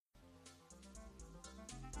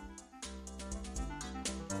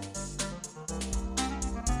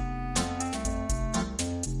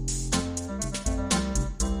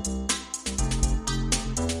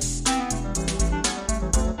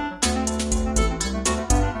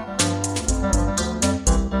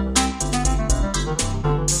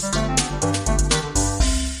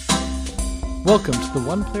Welcome to the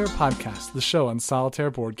One Player Podcast, the show on solitaire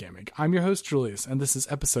board gaming. I'm your host, Julius, and this is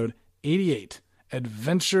episode 88,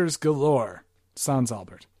 Adventures Galore. Sans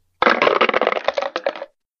Albert.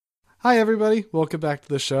 Hi, everybody. Welcome back to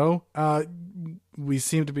the show. We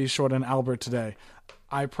seem to be short on Albert today.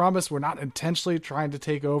 I promise we're not intentionally trying to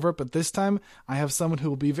take over, but this time I have someone who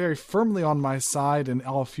will be very firmly on my side in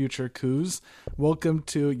all future coups. Welcome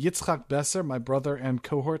to Yitzchak Besser, my brother and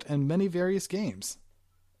cohort in many various games.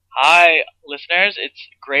 Hi, listeners. It's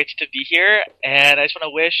great to be here, and I just want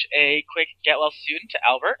to wish a quick get well soon to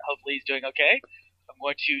Albert. Hopefully he's doing okay. I'm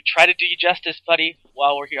going to try to do you justice, buddy,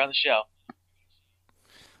 while we're here on the show.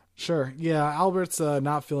 Sure. Yeah, Albert's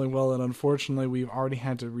not feeling well, and unfortunately we've already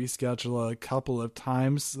had to reschedule a couple of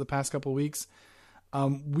times the past couple of weeks.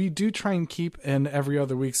 We do try and keep an every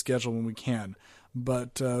other week schedule when we can,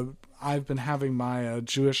 but I've been having my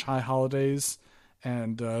Jewish high holidays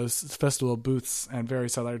and festival booths and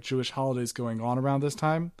various other Jewish holidays going on around this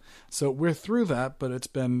time. So we're through that, but it's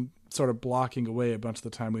been sort of blocking away a bunch of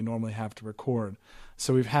the time we normally have to record.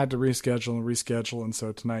 So we've had to reschedule, and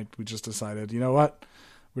so tonight we just decided, you know what?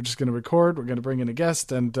 We're just going to record, we're going to bring in a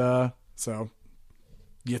guest, and so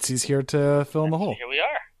Yitzy's here to fill in the hole. Here we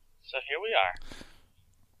are.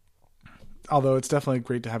 Although it's definitely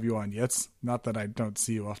great to have you on, Yitz. Not that I don't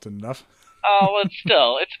see you often enough. Oh, well,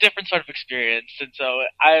 still, it's a different sort of experience, and so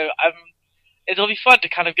it'll be fun to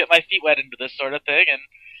kind of get my feet wet into this sort of thing and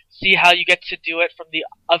see how you get to do it from the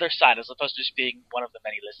other side, as opposed to just being one of the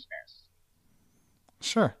many listeners.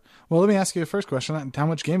 Sure. Well, let me ask you the first question. How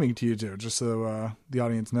much gaming do you do, just so the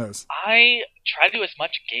audience knows? I try to do as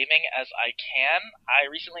much gaming as I can. I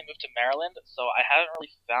recently moved to Maryland, so I haven't really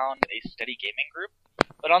found a steady gaming group.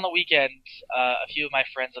 But on the weekends, a few of my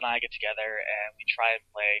friends and I get together, and we try and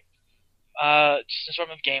play just a sort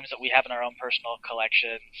of games that we have in our own personal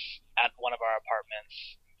collections at one of our apartments,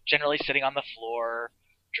 generally sitting on the floor,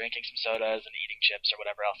 drinking some sodas and eating chips or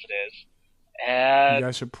whatever else it is. And you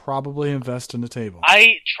guys should probably invest in a table.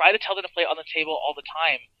 I try to tell them to play on the table all the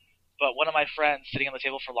time, but one of my friends sitting on the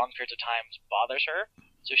table for long periods of time bothers her,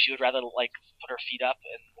 so she would rather put her feet up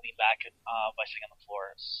and lean back by sitting on the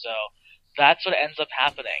floor. So that's what ends up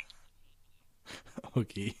happening.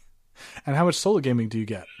 Okay. And how much solo gaming do you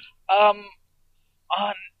get?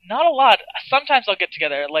 Not a lot. Sometimes I'll get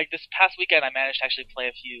together. Like this past weekend, I managed to actually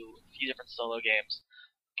play a few different solo games.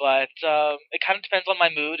 But it kind of depends on my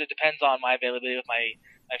mood. It depends on my availability with my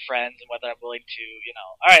friends and whether I'm willing to,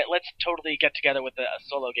 all right, let's totally get together with a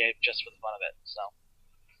solo game just for the fun of it. So,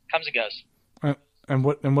 comes and goes.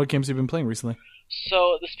 And what games have you been playing recently?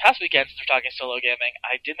 So this past weekend, since we're talking solo gaming,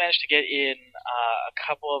 I did manage to get in a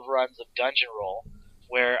couple of runs of Dungeon Roll,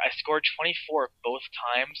 where I scored 24 both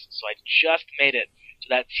times, so I just made it to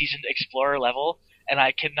that Seasoned Explorer level, and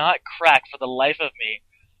I cannot crack, for the life of me,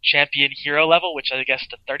 Champion Hero level, which I guess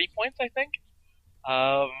to 30 points, I think.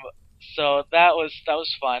 So that was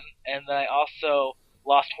fun, and then I also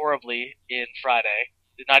lost horribly in Friday.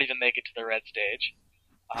 Did not even make it to the red stage.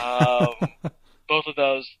 Both of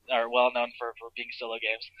those are well known for being solo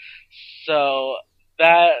games. So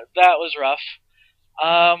that was rough.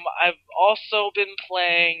 I've also been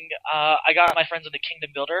playing, I got my friends into Kingdom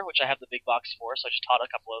Builder, which I have the big box for, so I just taught a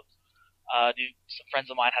couple of some friends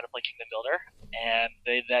of mine how to play Kingdom Builder, and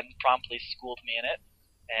they then promptly schooled me in it,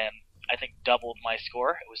 and I think doubled my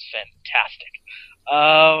score. It was fantastic.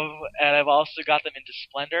 And I've also got them into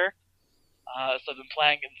Splendor, so I've been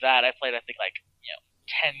playing that. I played, I think,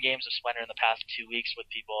 10 games of Splendor in the past 2 weeks with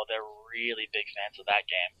people. They're really big fans of that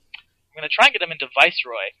game. I'm going to try and get them into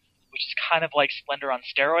Viceroy, which is kind of like Splendor on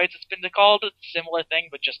steroids, it's been called. It's a similar thing,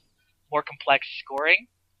 but just more complex scoring.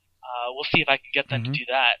 We'll see if I can get them to do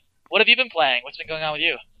that. What have you been playing? What's been going on with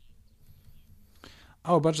you?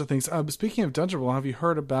 Oh, a bunch of things. Speaking of Dungeon Roll, have you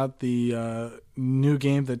heard about the new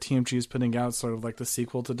game that TMG is putting out, sort of like the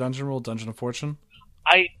sequel to Dungeon Roll, Dungeon of Fortune?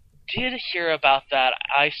 I did hear about that.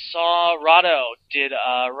 I saw Rado did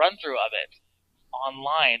a run-through of it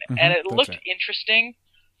online, and it looked interesting.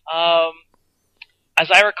 As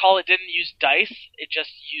I recall, it didn't use dice; it just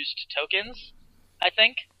used tokens, I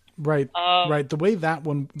think. Right, right. The way that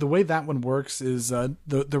one works is the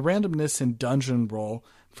randomness in Dungeon Roll,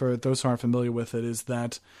 for those who aren't familiar with it, is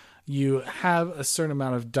that you have a certain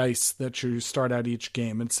amount of dice that you start out each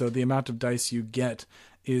game, and so the amount of dice you get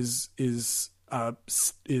is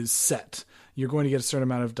set. You're going to get a certain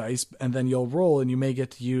amount of dice, and then you'll roll, and you may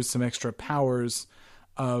get to use some extra powers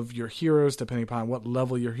of your heroes, depending upon what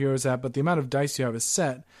level your hero's at, but the amount of dice you have is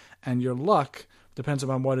set, and your luck depends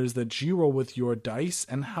upon what it is that you roll with your dice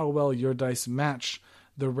and how well your dice match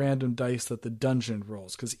the random dice that the dungeon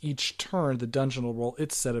rolls, because each turn the dungeon will roll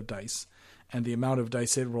its set of dice, and the amount of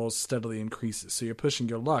dice it rolls steadily increases. So you're pushing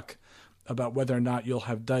your luck about whether or not you'll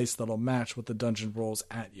have dice that'll match what the dungeon rolls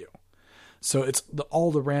at you. So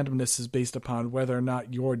all the randomness is based upon whether or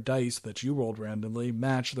not your dice that you rolled randomly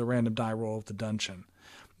match the random die roll of the dungeon.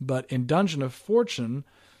 But in Dungeon of Fortune,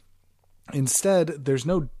 instead, there's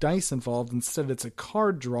no dice involved. Instead, it's a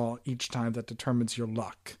card draw each time that determines your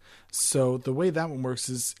luck. So the way that one works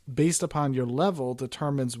is based upon your level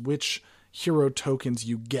determines which hero tokens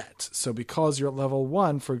you get. So because you're at level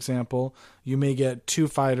 1, for example, you may get 2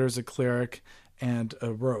 fighters, a cleric, and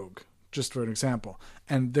a rogue, just for an example.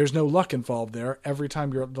 And there's no luck involved there. Every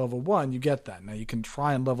time you're at level 1, you get that. Now you can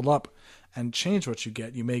try and level up and change what you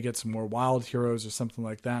get. You may get some more wild heroes or something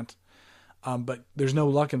like that. But there's no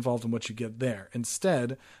luck involved in what you get there.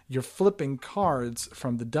 Instead, you're flipping cards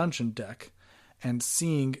from the dungeon deck and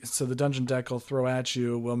seeing, so the dungeon deck will throw at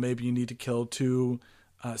you, well, maybe you need to kill 2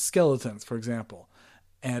 skeletons, for example.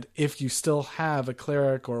 And if you still have a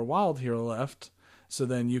cleric or a wild hero left, so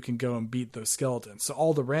then you can go and beat those skeletons. So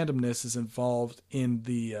all the randomness is involved in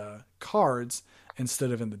the cards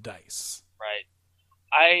instead of in the dice. Right.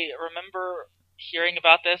 I remember hearing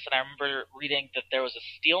about this, and I remember reading that there was a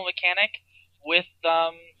steal mechanic with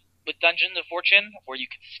Dungeons of Fortune where you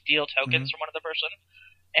could steal tokens from one other person.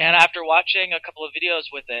 And after watching a couple of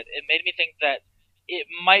videos with it, it made me think that it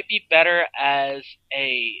might be better as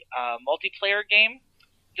a multiplayer game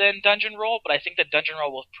than Dungeon Roll, but I think that Dungeon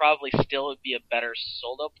Roll will probably still be a better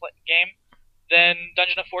solo game than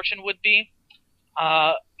Dungeon of Fortune would be.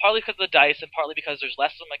 Partly because of the dice, and partly because there's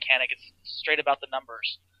less of a mechanic. It's straight about the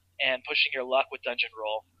numbers and pushing your luck with Dungeon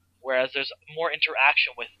Roll, whereas there's more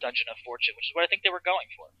interaction with Dungeon of Fortune, which is what I think they were going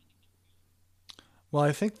for. Well,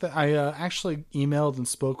 I think that I actually emailed and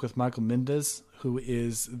spoke with Michael Mendez, who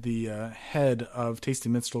is the head of Tasty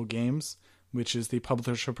Minstrel Games, which is the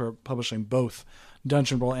publisher publishing both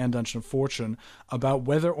Dungeon Roll and Dungeon of Fortune, about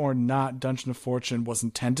whether or not Dungeon of Fortune was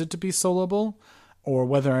intended to be soloable, or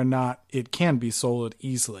whether or not it can be soloed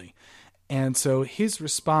easily. And so his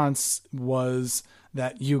response was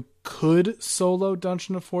that you could solo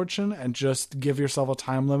Dungeon of Fortune and just give yourself a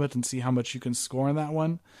time limit and see how much you can score in that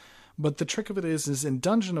one. But the trick of it is in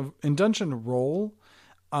Dungeon Roll,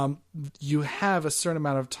 you have a certain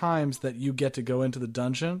amount of times that you get to go into the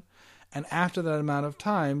dungeon, and after that amount of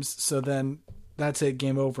times, so then that's it,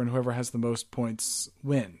 game over, and whoever has the most points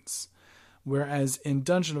wins. Whereas in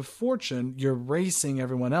Dungeon of Fortune, you're racing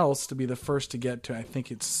everyone else to be the first to get to, I think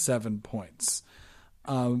it's 7 points.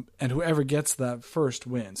 And whoever gets that first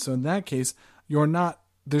wins. So in that case,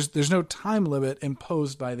 there's no time limit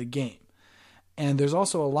imposed by the game. And there's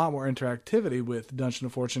also a lot more interactivity with Dungeon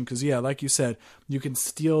of Fortune because, yeah, like you said, you can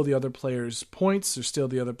steal the other player's points or steal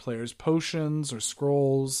the other player's potions or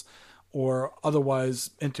scrolls or otherwise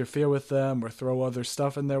interfere with them or throw other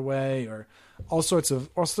stuff in their way or all sorts of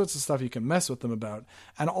stuff you can mess with them about.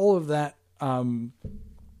 And all of that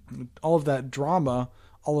drama,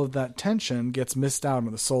 all of that tension gets missed out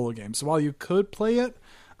on the solo game. So while you could play it,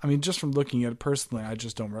 I mean, just from looking at it personally, I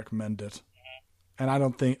just don't recommend it. And I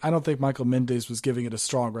don't think Michael Mendez was giving it a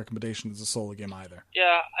strong recommendation as a solo game either.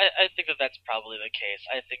 Yeah, I think that's probably the case.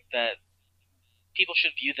 I think that people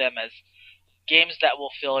should view them as games that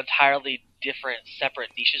will fill entirely different,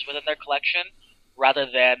 separate niches within their collection, rather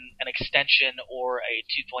than an extension or a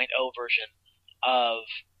 2.0 version of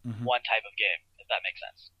one type of game, if that makes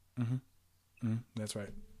sense. That's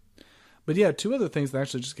right. But yeah, 2 other things that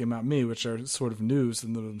actually just came out me, which are sort of news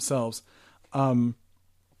in themselves.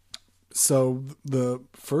 So the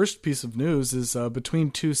first piece of news is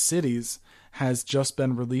Between Two Cities has just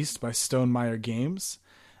been released by Stonemaier Games.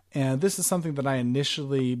 And this is something that I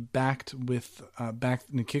initially backed in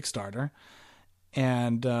Kickstarter.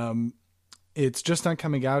 And it's just not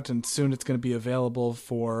coming out, and soon it's going to be available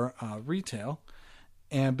for retail.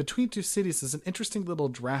 And Between Two Cities is an interesting little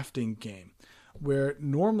drafting game where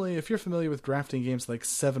normally, if you're familiar with drafting games like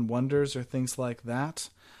Seven Wonders or things like that,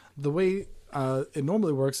 the way it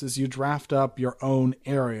normally works is you draft up your own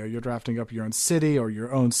area. You're drafting up your own city or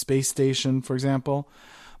your own space station, for example.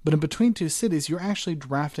 But in Between Two Cities, you're actually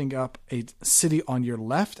drafting up a city on your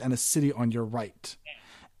left and a city on your right.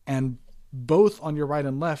 And both on your right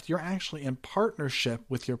and left, you're actually in partnership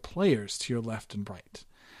with your players to your left and right.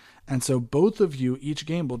 And so both of you, each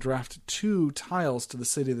game, will draft 2 tiles to the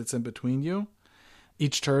city that's in between you.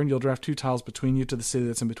 Each turn, you'll draft 2 tiles between you to the city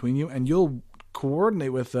that's in between you, and you'll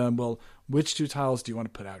coordinate with them, well, which 2 tiles do you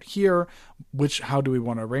want to put out here? How do we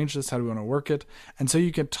want to arrange this? How do we want to work it? And so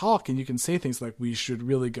you can talk and you can say things like, we should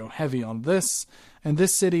really go heavy on this and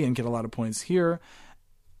this city and get a lot of points here.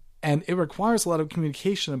 And it requires a lot of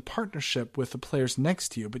communication and partnership with the players next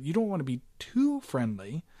to you, but you don't want to be too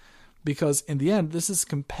friendly because in the end, this is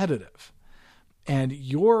competitive. And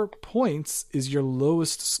your points is your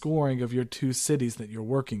lowest scoring of your two cities that you're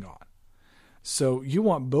working on. So you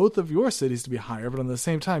want both of your cities to be higher, but at the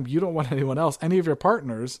same time, you don't want anyone else, any of your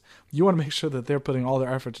partners, you want to make sure that they're putting all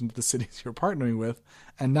their efforts into the cities you're partnering with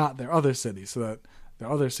and not their other cities, so that their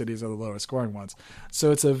other cities are the lower scoring ones.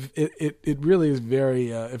 So it really is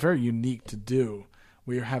very unique to do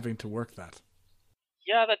where you're having to work that.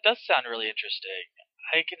 Yeah, that does sound really interesting.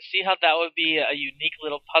 I can see how that would be a unique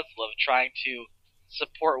little puzzle of trying to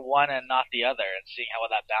support one and not the other, and seeing how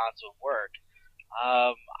that balance would work.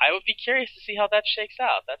 I would be curious to see how that shakes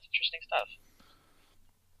out. That's interesting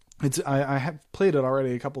stuff. I have played it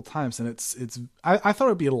already a couple times, and I thought it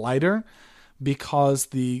would be lighter because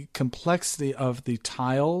the complexity of the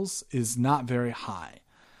tiles is not very high.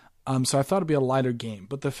 So I thought it'd be a lighter game,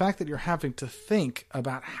 but the fact that you're having to think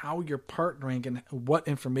about how you're partnering and what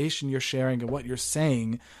information you're sharing and what you're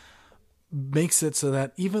saying makes it so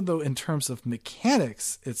that even though in terms of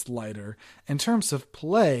mechanics it's lighter, in terms of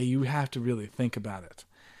play you have to really think about it.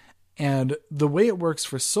 And the way it works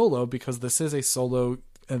for solo, because this is a solo,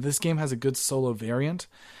 this game has a good solo variant.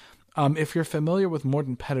 If you're familiar with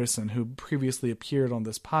Morten Pedersen, who previously appeared on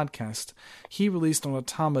this podcast, he released an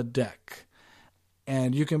Automa deck.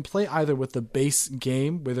 And you can play either with the base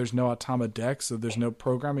game where there's no Automa deck, so there's no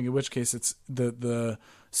programming, in which case it's the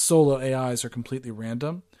solo AIs are completely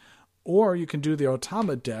random. Or you can do the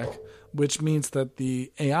Automa deck, which means that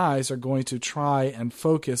the AIs are going to try and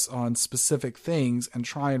focus on specific things and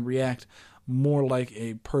try and react more like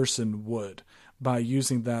a person would by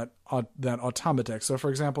using that Automa deck. So, for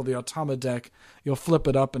example, the Automa deck, you'll flip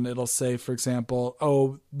it up and it'll say, for example,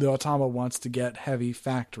 the Automa wants to get heavy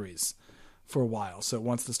factories for a while, so it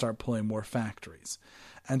wants to start pulling more factories.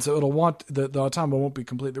 And so it'll want the Automa won't be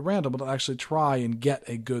completely random, but it'll actually try and get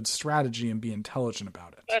a good strategy and be intelligent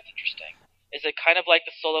about it. That's interesting. Is it kind of like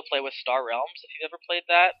the solo play with Star Realms, if you've ever played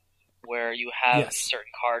that? Where you have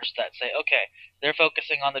certain cards that say, okay, they're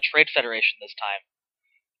focusing on the Trade Federation this time.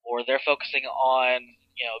 Or they're focusing on,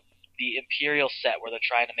 the Imperial set where they're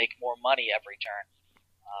trying to make more money every turn.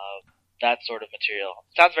 That sort of material.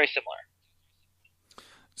 Sounds very similar.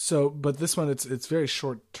 So, but this one, it's very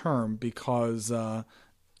short term because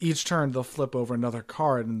each turn they'll flip over another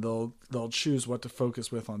card and they'll choose what to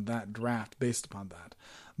focus with on that draft based upon that.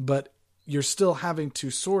 But you're still having to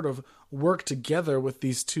sort of work together with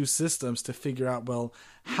these two systems to figure out, well,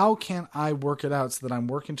 how can I work it out so that I'm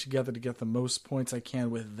working together to get the most points I can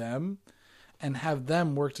with them and have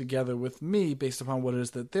them work together with me based upon what it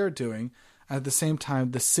is that they're doing. At the same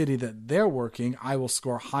time, the city that they're working, I will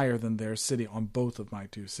score higher than their city on both of my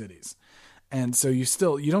two cities. And so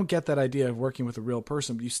you don't get that idea of working with a real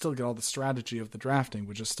person, but you still get all the strategy of the drafting,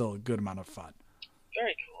 which is still a good amount of fun.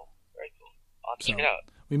 Very cool. Very cool. I'll check it out.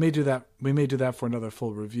 We may do that for another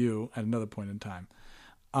full review at another point in time.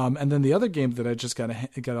 And then the other game that I just got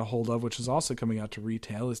a hold of, which is also coming out to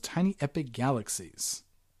retail, is Tiny Epic Galaxies.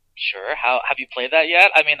 Sure. How have you played that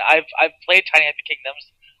yet? I mean, I've played Tiny Epic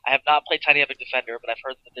Kingdoms. I have not played Tiny Epic Defender, but I've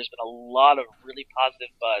heard that there's been a lot of really positive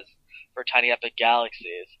buzz for Tiny Epic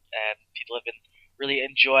Galaxies, and people have been really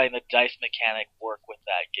enjoying the dice mechanic work with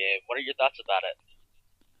that game. What are your thoughts about it?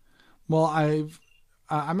 Well,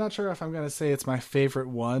 I'm not sure if I'm going to say it's my favorite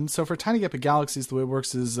one. So for Tiny Epic Galaxies, the way it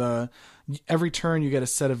works is every turn you get a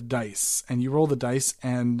set of dice, and you roll the dice,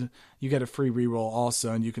 and you get a free reroll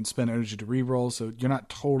also, and you can spend energy to reroll, so you're not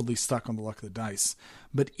totally stuck on the luck of the dice.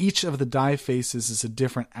 But each of the die faces is a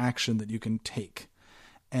different action that you can take.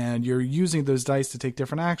 And you're using those dice to take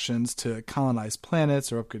different actions to colonize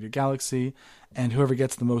planets or upgrade your galaxy, and whoever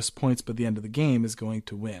gets the most points by the end of the game is going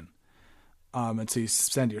to win. And so you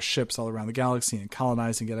send your ships all around the galaxy and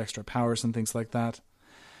colonize and get extra powers and things like that.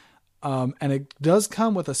 And it does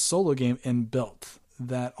come with a solo game inbuilt,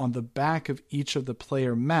 that on the back of each of the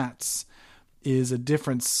player mats is a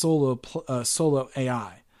different solo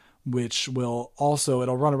AI, which will also,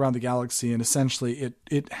 it'll run around the galaxy, and essentially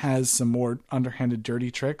it has some more underhanded dirty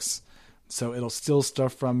tricks. So it'll steal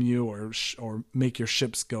stuff from you or make your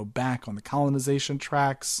ships go back on the colonization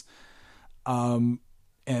tracks. And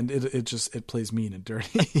it plays mean and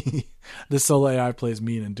dirty. The solo AI plays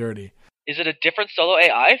mean and dirty. Is it a different solo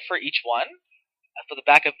AI for each one? For the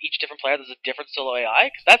back of each different player, there's a different solo AI?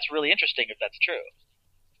 Because that's really interesting if that's true.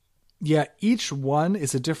 Yeah, each one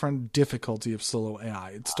is a different difficulty of solo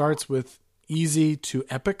AI. It starts with easy to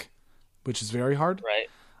epic, which is very hard.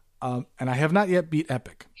 Right. And I have not yet beat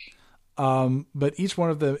epic. But each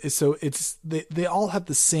one of them is they all have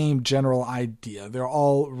the same general idea. They're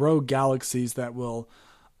all rogue galaxies that will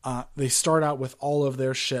they start out with all of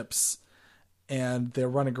their ships, and they're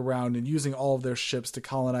running around and using all of their ships to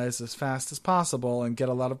colonize as fast as possible and get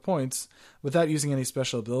a lot of points without using any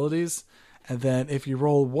special abilities. And then if you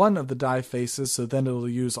roll one of the die faces, so then it'll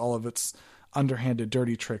use all of its underhanded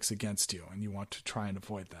dirty tricks against you, and you want to try and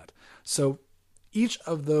avoid that. So each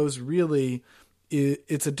of those really,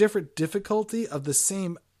 it's a different difficulty of the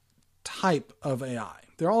same type of AI.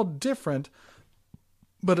 They're all different,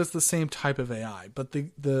 but it's the same type of AI. But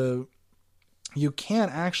the you can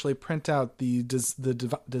actually print out the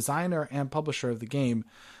designer and publisher of the game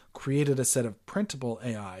created a set of printable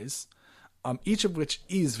AIs, each of which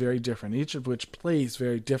is very different, each of which plays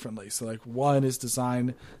very differently. So like one is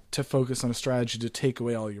designed to focus on a strategy to take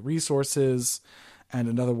away all your resources, and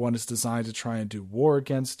another one is designed to try and do war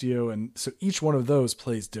against you. And so each one of those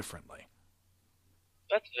plays differently.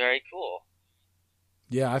 That's very cool.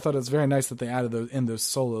 Yeah, I thought it was very nice that they added those in those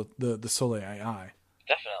solo AI.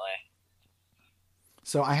 Definitely.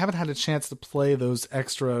 So I haven't had a chance to play those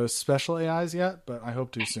extra special AIs yet, but I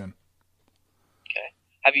hope to soon. Okay.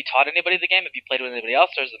 Have you taught anybody the game? Have you played with anybody else,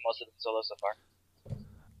 or is it mostly solo so far?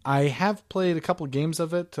 I have played a couple games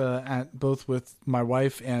of it at both with my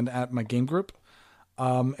wife and at my game group,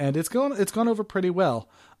 and it's gone over pretty well.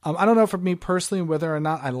 I don't know for me personally whether or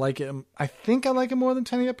not I like it. I think I like it more than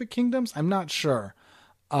Tiny Epic Kingdoms. I'm not sure.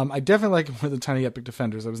 I definitely like it more than Tiny Epic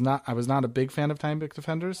Defenders. I was not a big fan of Tiny Epic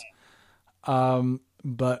Defenders.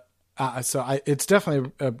 But it's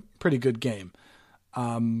definitely a pretty good game.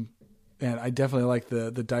 And I definitely like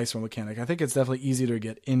the dice roll mechanic. I think it's definitely easier to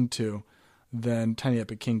get into than Tiny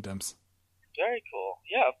Epic Kingdoms. Very cool.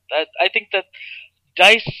 Yeah, I think that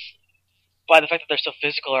dice, by the fact that they're so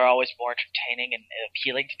physical, are always more entertaining and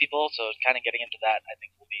appealing to people. So kind of getting into that, I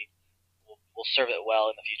think, will serve it well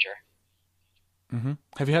in the future. Mm-hmm.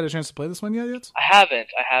 Have you had a chance to play this one yet? I haven't.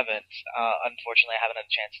 Unfortunately, I haven't had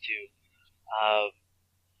a chance to.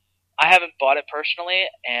 I haven't bought it personally,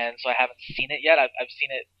 and so I haven't seen it yet. I've seen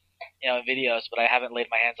it, in videos, but I haven't laid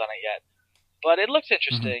my hands on it yet. But it looks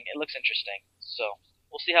interesting. Mm-hmm. It looks interesting. So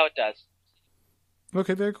we'll see how it does.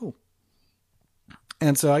 Okay, very cool.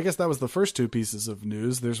 And so I guess that was the first two pieces of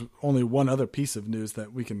news. There's only one other piece of news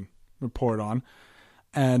that we can report on.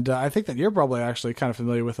 And I think that you're probably actually kind of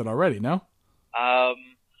familiar with it already, no?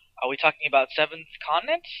 Are we talking about Seventh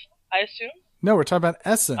Continent, I assume? No, we're talking about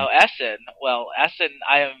Essen. Oh, Essen. Well, Essen,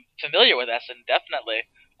 I am familiar with Essen, definitely.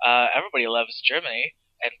 Everybody loves Germany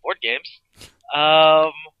and board games.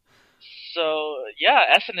 So, yeah,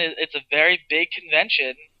 Essen, it's a very big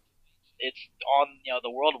convention. It's on,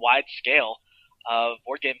 the worldwide scale of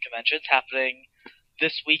board game conventions happening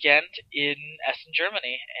this weekend in Essen,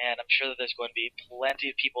 Germany. And I'm sure that there's going to be plenty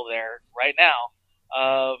of people there right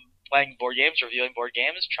now, playing board games, reviewing board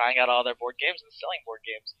games, trying out all their board games, and selling board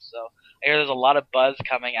games. So I hear there's a lot of buzz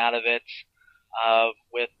coming out of it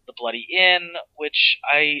with the Bloody Inn, which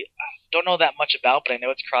I don't know that much about, but I know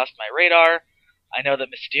it's crossed my radar. I know that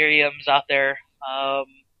Mysterium's out there,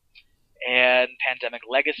 and Pandemic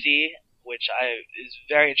Legacy, which is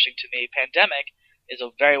very interesting to me. Pandemic is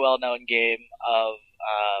a very well-known game of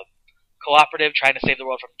cooperative trying to save the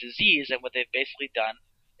world from disease, and what they've basically done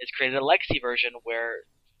is created a legacy version where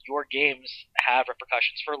your games have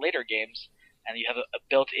repercussions for later games, and you have a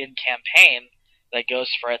built-in campaign that goes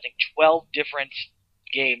for, I think, 12 different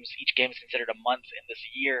games. Each game is considered a month in this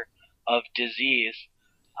year of disease,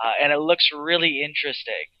 and it looks really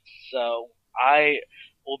interesting. So I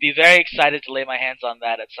will be very excited to lay my hands on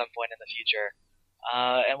that at some point in the future,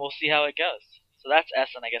 and we'll see how it goes. So that's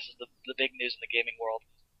Essen, I guess, is the big news in the gaming world.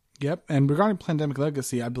 Yep, and regarding Pandemic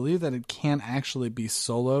Legacy, I believe that it can actually be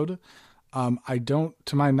soloed. I don't,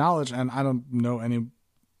 to my knowledge, and I don't know any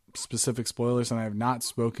specific spoilers, and I have not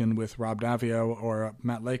spoken with Rob Davio or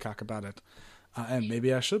Matt Laycock about it. And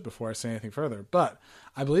maybe I should before I say anything further. But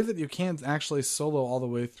I believe that you can actually solo all the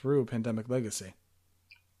way through Pandemic Legacy.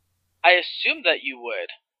 I assume that you would.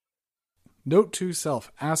 Note to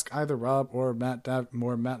self, ask either Rob or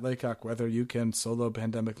Matt Laycock whether you can solo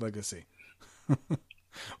Pandemic Legacy.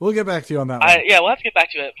 We'll get back to you on that one. Yeah, we'll have to get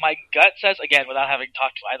back to it. My gut says, again, without having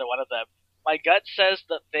talked to either one of them, my gut says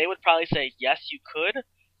that they would probably say, yes, you could,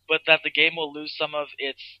 but that the game will lose some of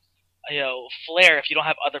its flair if you don't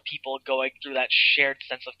have other people going through that shared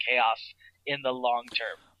sense of chaos in the long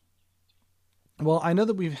term. Well, I know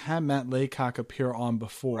that we've had Matt Laycock appear on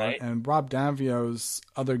before, right? And Rob Davio's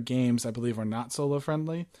other games, I believe, are not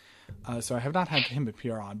solo-friendly. So I have not had him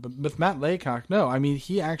appear on. But with Matt Laycock, no. I mean,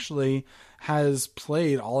 he actually has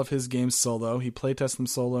played all of his games solo. He playtests them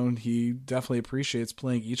solo, and he definitely appreciates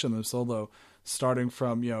playing each of them solo, starting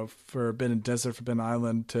from, Forbidden Desert, Forbidden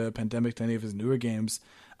Island, to Pandemic, to any of his newer games,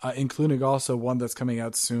 including also one that's coming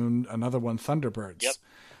out soon, another one, Thunderbirds. Yep.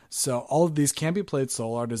 So all of these can be played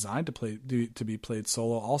solo, are designed to be played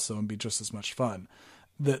solo also and be just as much fun.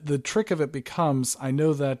 The trick of it becomes, I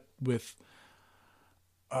know that with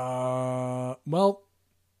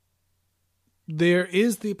there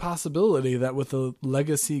is the possibility that with a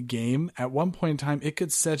legacy game, at one point in time, it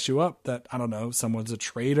could set you up that, I don't know, someone's a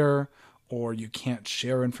traitor, or you can't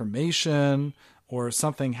share information, or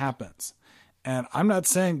something happens. And I'm not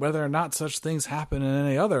saying whether or not such things happen in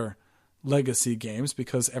any other legacy games,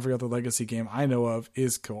 because every other legacy game I know of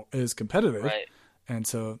is competitive. Right. And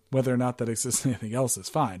so whether or not that exists in anything else is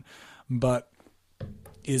fine. But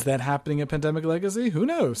is that happening in Pandemic Legacy? Who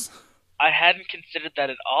knows? I hadn't considered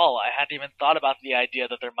that at all. I hadn't even thought about the idea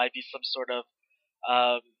that there might be some sort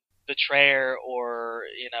of betrayer or,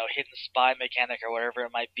 hidden spy mechanic or whatever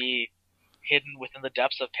it might be hidden within the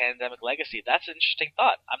depths of Pandemic Legacy. That's an interesting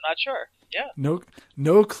thought. I'm not sure. Yeah.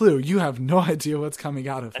 No clue. You have no idea what's coming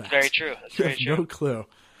out of that. That's very true. You have no clue.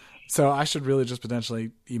 So I should really just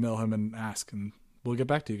potentially email him and ask, and we'll get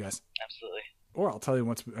back to you guys. Absolutely. Or I'll tell you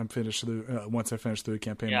once I finish through the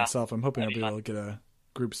campaign myself. I'm hoping I'll be able to get a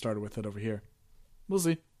group started with it over here. We'll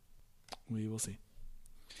see. We will see.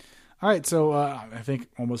 All right, so I think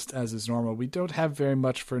almost as is normal, we don't have very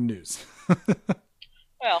much for news.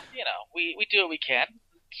 Well, we do what we can.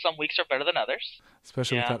 Some weeks are better than others.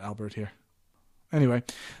 Especially without Albert here. Anyway,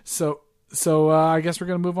 so I guess we're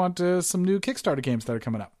going to move on to some new Kickstarter games that are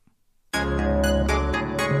coming up.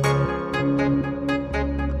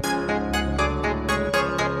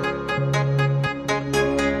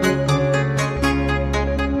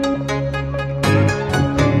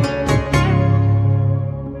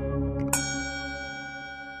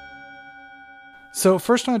 So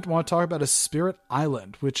first I want to talk about Spirit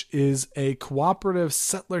Island, which is a cooperative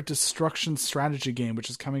settler destruction strategy game, which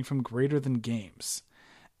is coming from Greater Than Games.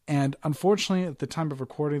 And unfortunately, at the time of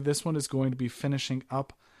recording, this one is going to be finishing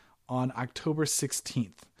up on October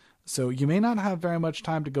 16th. So you may not have very much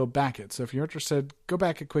time to go back it. So if you're interested, go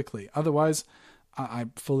back it quickly. Otherwise, I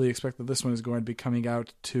fully expect that this one is going to be coming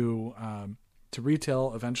out to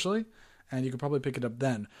retail eventually, and you can probably pick it up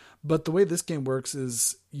then. But the way this game works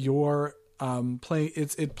is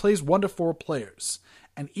it plays 1 to 4 players,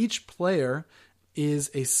 and each player is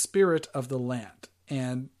a spirit of the land.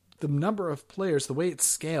 And the number of players, the way it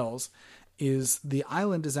scales, is the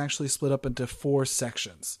island is actually split up into 4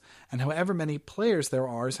 sections. And however many players there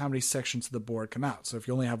are is how many sections of the board come out. So if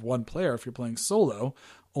you only have 1 player, if you're playing solo,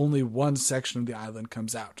 only 1 section of the island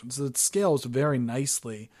comes out. And so it scales very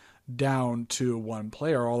nicely down to 1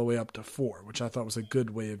 player all the way up to 4, which I thought was a good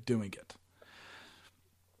way of doing it.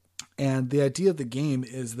 And the idea of the game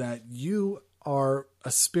is that you are a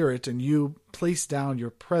spirit and you place down your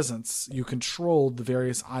presence. You control the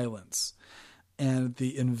various islands. And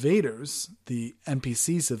the invaders, the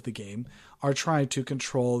NPCs of the game, are trying to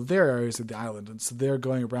control their areas of the island. And so they're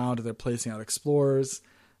going around and they're placing out explorers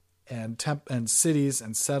and cities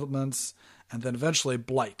and settlements, and then eventually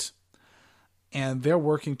Blight. And they're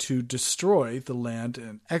working to destroy the land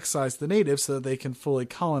and excise the natives so that they can fully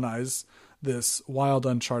colonize this wild,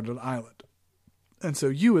 uncharted island. And so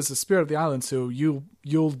you, as the spirit of the island, so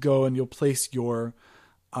you'll go and you'll place your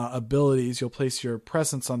abilities, you'll place your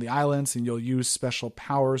presence on the islands, and you'll use special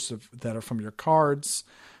powers that are from your cards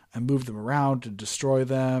and move them around to destroy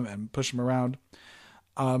them and push them around.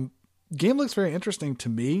 Game looks very interesting to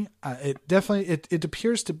me. It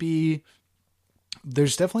appears to be,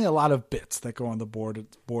 there's definitely a lot of bits that go on the board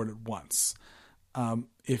at once.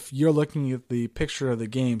 If you're looking at the picture of the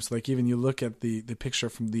games, like even you look at the picture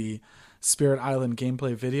from the Spirit Island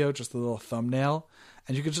gameplay video, just the little thumbnail,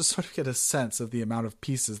 and you can just sort of get a sense of the amount of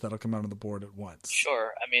pieces that'll come out on the board at once.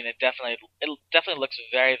 Sure. I mean, it definitely looks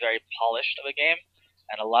very, very polished of a game,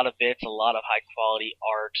 and a lot of bits, a lot of high quality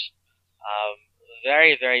art,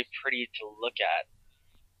 very, very pretty to look at.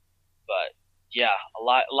 But yeah, a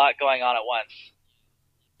lot going on at once.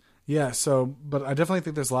 Yeah, but I definitely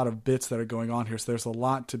think there's a lot of bits that are going on here, so there's a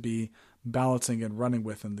lot to be balancing and running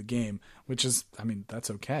with in the game, which is, I mean,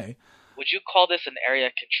 that's okay. Would you call this an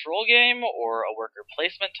area control game or a worker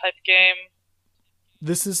placement type game?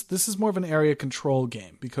 This is more of an area control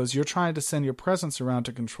game, because you're trying to send your presence around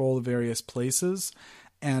to control the various places,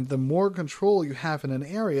 and the more control you have in an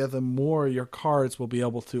area, the more your cards will be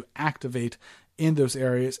able to activate in those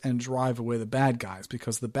areas and drive away the bad guys,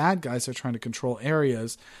 because the bad guys are trying to control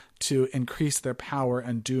areas to increase their power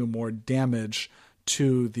and do more damage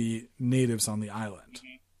to the natives on the island.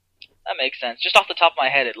 Mm-hmm. That makes sense. Just off the top of my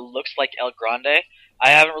head, it looks like El Grande. I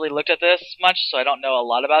haven't really looked at this much, so I don't know a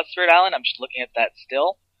lot about Spirit Island. I'm just looking at that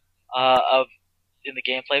still in the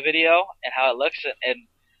gameplay video and how it looks. And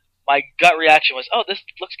my gut reaction was, oh, this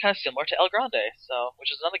looks kind of similar to El Grande, so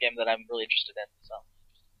which is another game that I'm really interested in. So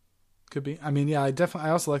Could be. I mean, yeah, I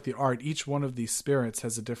also like the art. Each one of these spirits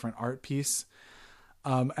has a different art piece.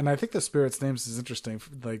 And I think the spirits' names is interesting,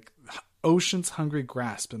 like Ocean's Hungry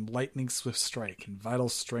Grasp and Lightning Swift Strike and Vital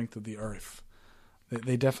Strength of the Earth.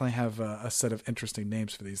 They definitely have a set of interesting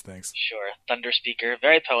names for these things. sure, Thunder Speaker,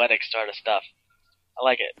 very poetic sort of stuff. I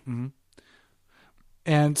like it. Mm-hmm.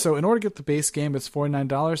 And so, in order to get the base game, it's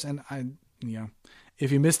 $49. And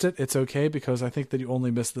if you missed it, it's okay because I think that you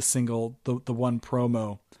only missed the one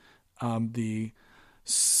promo, the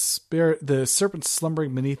Serpent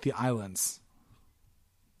Slumbering Beneath the Islands.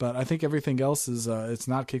 But I think everything else is it's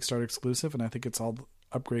not Kickstarter exclusive, and I think it's all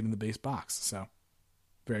upgrading the base box. So,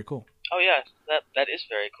 very cool. Oh yeah, that is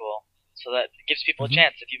very cool. So that gives people a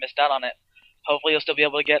chance. If you missed out on it, hopefully you'll still be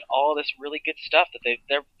able to get all this really good stuff that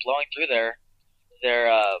they're blowing through their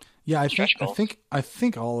stretch goals. I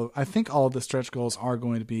think all of the stretch goals are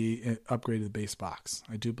going to be upgraded to the base box.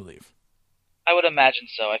 I do believe. I would imagine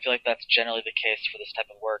so. I feel like that's generally the case for this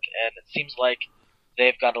type of work, and it seems like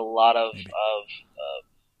they've got a lot of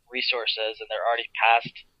resources, and they're already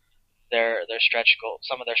past their stretch goal,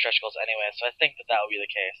 some of their stretch goals anyway. So I think that would be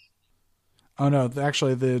the case. Oh no!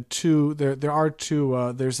 Actually, there are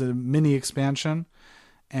two. There's a mini expansion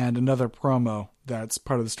and another promo that's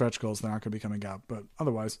part of the stretch goals that aren't going to be coming out. But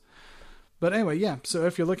otherwise, anyway, yeah. So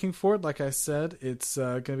if you're looking for it, like I said, it's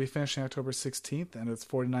going to be finishing October 16th, and it's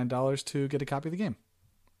 $49 to get a copy of the game.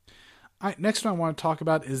 All right, next one I want to talk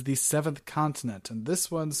about is the Seventh Continent, and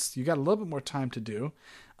this one's you got a little bit more time to do.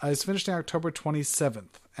 It's finishing October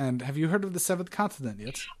 27th. And have you heard of the Seventh Continent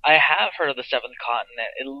yet? I have heard of the Seventh Continent.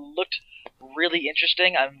 It looked really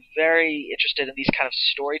interesting. I'm very interested in these kind of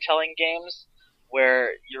storytelling games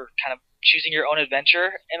where you're kind of choosing your own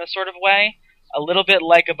adventure in a sort of way. A little bit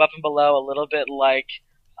like Above and Below, a little bit like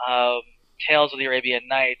Tales of the Arabian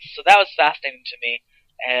Nights. So that was fascinating to me.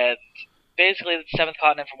 And basically, the Seventh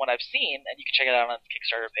Continent, from what I've seen, and you can check it out on the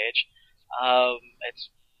Kickstarter page, it's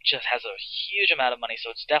just has a huge amount of money, so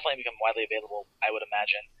it's definitely become widely available, I would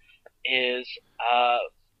imagine, is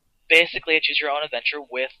basically a choose-your-own adventure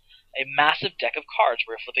with a massive deck of cards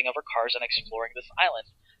where you're flipping over cards and exploring this island.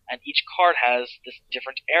 And each card has this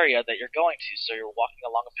different area that you're going to, so you're walking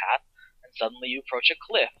along a path, and suddenly you approach a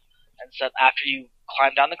cliff. And so after you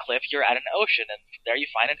climb down the cliff, you're at an ocean, and there you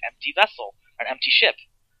find an empty vessel, or an empty ship,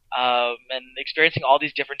 and experiencing all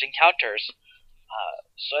these different encounters.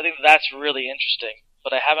 So I think that's really interesting.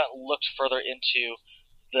 But I haven't looked further into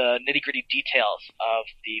the nitty-gritty details of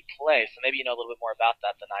the play, so maybe you know a little bit more about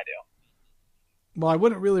that than I do. Well, I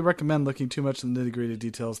wouldn't really recommend looking too much in the nitty-gritty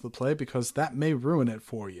details of the play because that may ruin it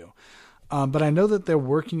for you. But I know that they're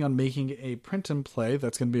working on making a print and play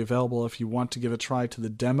that's going to be available if you want to give a try to the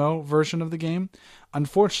demo version of the game.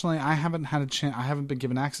 Unfortunately, I haven't had a chance. I haven't been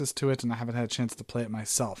given access to it, and I haven't had a chance to play it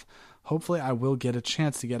myself. Hopefully, I will get a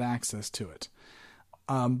chance to get access to it.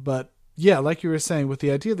 But yeah, like you were saying, with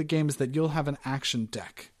the idea of the game is that you'll have an action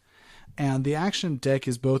deck. And the action deck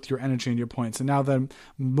is both your energy and your points. And now then,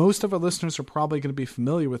 most of our listeners are probably going to be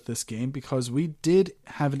familiar with this game because we did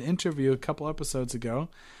have an interview a couple episodes ago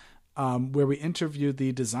where we interviewed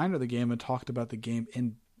the designer of the game and talked about the game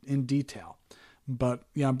in detail. But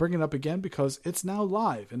yeah, I'm bringing it up again because it's now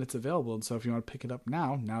live and it's available. And so if you want to pick it up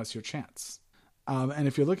now's your chance. And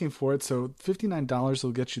if you're looking for it, so $59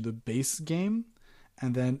 will get you the base game.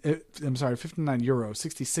 And then, €59,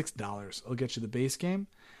 $66 will get you the base game.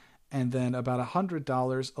 And then about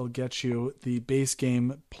 $100 will get you the base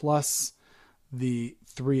game plus the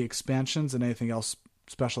 3 expansions and anything else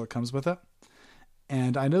special that comes with it.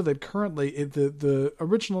 And I know that currently the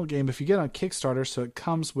original game, if you get on Kickstarter, so it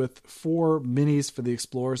comes with 4 minis for the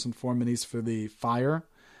explorers and 4 minis for the fire,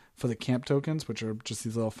 for the camp tokens, which are just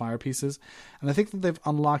these little fire pieces. And I think that they've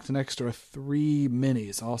unlocked an extra 3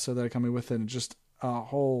 minis also that are coming with it, and just a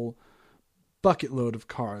whole bucket load of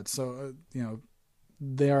cards. So,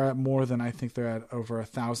 they are at more than, I think they're at over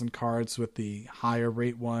 1,000 cards with the higher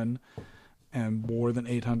rate one and more than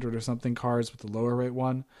 800 or something cards with the lower rate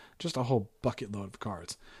one. Just a whole bucket load of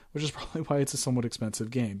cards, which is probably why it's a somewhat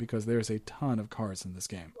expensive game because there's a ton of cards in this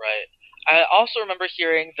game. Right. I also remember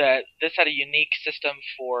hearing that this had a unique system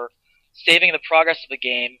for saving the progress of the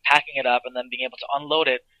game, packing it up, and then being able to unload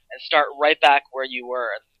it and start right back where you were.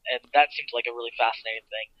 And that seemed like a really fascinating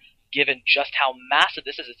thing, given just how massive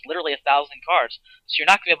this is. It's literally 1,000 cards. So you're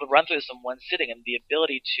not going to be able to run through this in one sitting, and the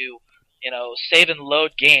ability to, save and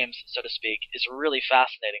load games, so to speak, is really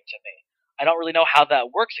fascinating to me. I don't really know how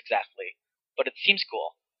that works exactly, but it seems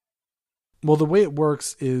cool. Well, the way it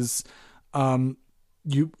works is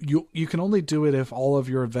you can only do it if all of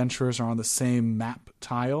your adventurers are on the same map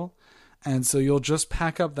tile. And so you'll just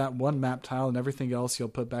pack up that one map tile, and everything else you'll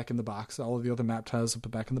put back in the box. All of the other map tiles you'll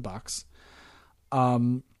put back in the box.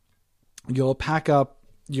 You'll pack up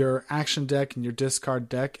your action deck and your discard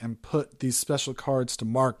deck and put these special cards to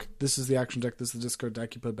mark, this is the action deck, this is the discard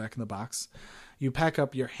deck, you put it back in the box. You pack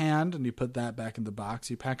up your hand and you put that back in the box.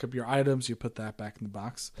 You pack up your items, you put that back in the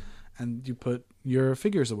box. And you put your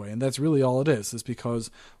figures away. And that's really all it is because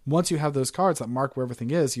once you have those cards that mark where everything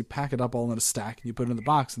is, you pack it up all in a stack and you put it in the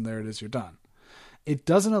box, and there it is, you're done. It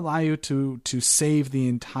doesn't allow you to save the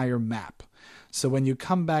entire map. So when you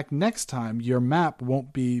come back next time, your map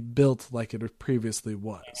won't be built like it previously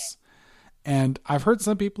was. And I've heard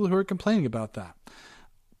some people who are complaining about that.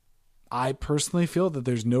 I personally feel that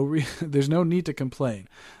there's no need to complain.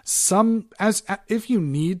 If you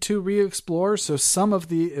need to re-explore, so some of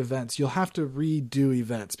the events, you'll have to redo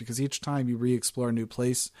events because each time you re-explore a new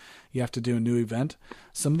place, you have to do a new event.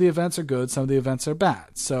 Some of the events are good, some of the events are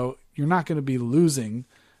bad. So you're not going to be losing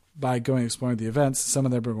by going exploring the events. Some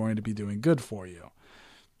of them are going to be doing good for you.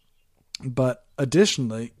 But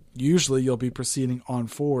additionally, usually you'll be proceeding on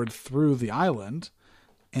forward through the island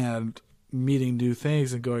and meeting new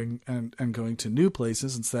things and going to new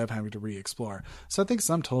places instead of having to re-explore. So I think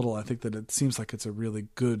sum total, I think that it seems like it's a really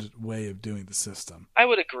good way of doing the system. I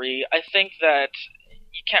would agree. I think that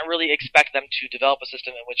you can't really expect them to develop a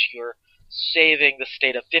system in which you're saving the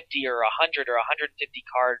state of 50 or 100 or 150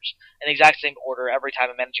 cards in the exact same order every time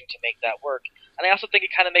and managing to make that work. And I also think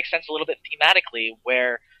it kind of makes sense a little bit thematically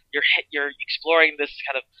where you're exploring this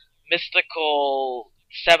kind of mystical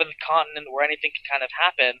seventh continent where anything can kind of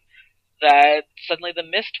happen, that suddenly the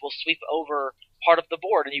mist will sweep over part of the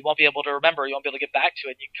board and you won't be able to remember, you won't be able to get back to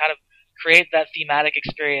it. You kind of create that thematic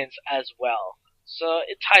experience as well. So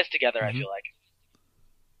it ties together, I feel like.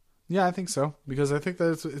 Yeah, I think so, because I think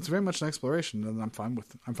that it's very much an exploration, and I'm fine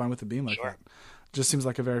with it being like that. It just seems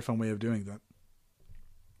like a very fun way of doing that.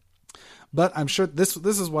 But I'm sure this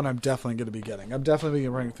is what I'm definitely going to be getting. I'm definitely going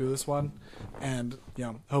to be running through this one, and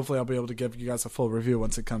hopefully I'll be able to give you guys a full review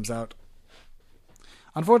once it comes out.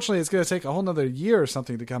 Unfortunately, it's going to take a whole nother year or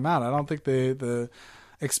something to come out. I don't think the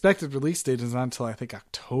expected release date is not until, I think,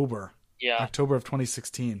 October. Yeah. October of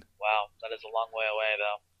 2016. Wow, that is a long way away,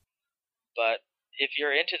 though. But if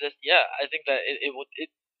you're into this, yeah, I think that it would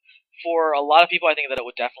for a lot of people, I think that it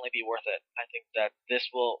would definitely be worth it. I think that this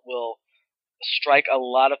will strike a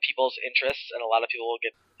lot of people's interests, and a lot of people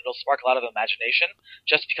it'll spark a lot of imagination,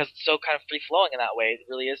 just because it's so kind of free-flowing in that way. It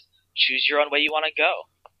really is choose your own way you want to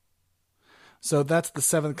go. So that's the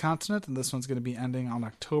Seventh Continent, and this one's going to be ending on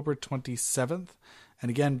October 27th.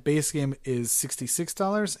 And again, base game is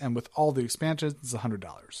 $66, and with all the expansions, it's $100.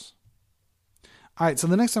 All right, so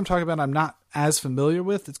the next I'm talking about I'm not as familiar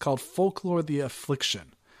with. It's called Folklore the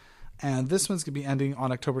Affliction. And this one's going to be ending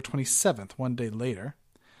on October 27th, one day later.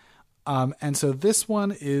 And so this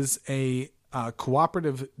one is a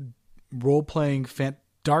cooperative role-playing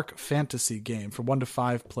dark fantasy game for 1 to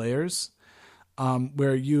 5 players.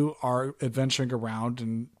 Where you are adventuring around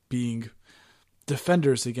and being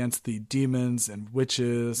defenders against the demons and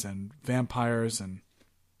witches and vampires and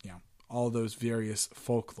all those various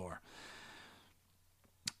folklore.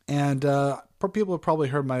 And people have probably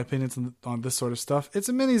heard my opinions on this sort of stuff. It's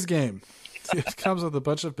a minis game. It comes with a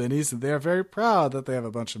bunch of minis, and they are very proud that they have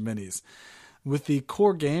a bunch of minis. With the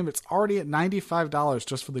core game, it's already at $95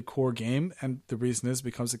 just for the core game, and the reason is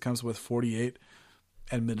because it comes with 48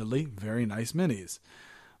 admittedly very nice minis,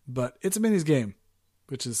 but it's a minis game,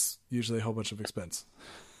 which is usually a whole bunch of expense.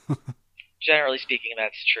 Generally speaking,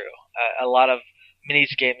 that's true. A lot of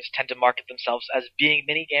minis games tend to market themselves as being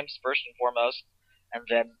mini games first and foremost, and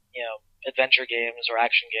then adventure games or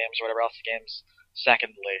action games or whatever else games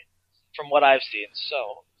secondly, from what I've seen.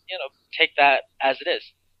 So take that as it is.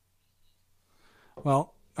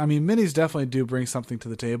 Well, I mean, minis definitely do bring something to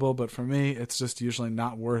the table, but for me, it's just usually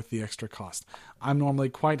not worth the extra cost. I'm normally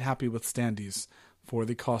quite happy with standees for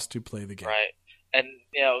the cost to play the game. Right. And,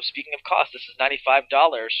 speaking of cost, this is $95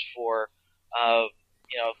 for,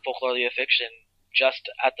 Folklore the Affliction just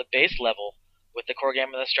at the base level. With the core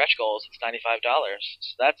game and the stretch goals, it's $95.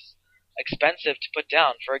 So that's expensive to put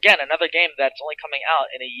down for, again, another game that's only coming out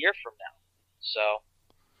in a year from now.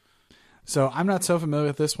 So I'm not so familiar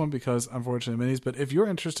with this one because, unfortunately, minis. But if you're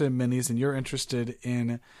interested in minis and you're interested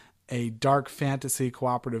in a dark fantasy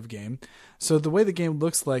cooperative game, so the way the game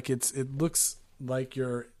looks like it looks like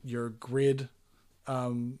your grid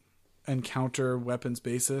encounter weapons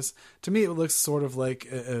basis. To me, it looks sort of like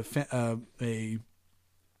a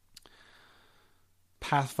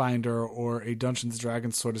Pathfinder or a Dungeons &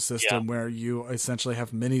 Dragons sort of system where you essentially have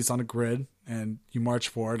minis on a grid and you march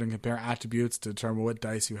forward and compare attributes to determine what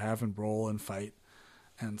dice you have and roll and fight.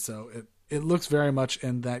 And so it looks very much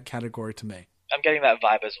in that category to me. I'm getting that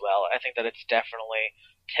vibe as well. I think that it's definitely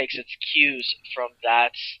takes its cues from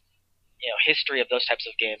that, history of those types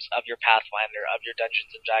of games, of your Pathfinder, of your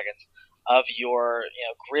Dungeons and Dragons, of your,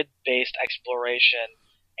 grid-based exploration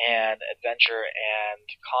and adventure and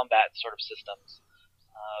combat sort of systems.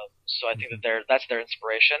 So I think that that's their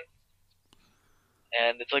inspiration,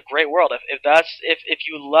 and it's a great world. If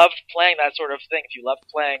you loved playing that sort of thing, if you loved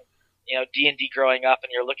playing, D&D growing up,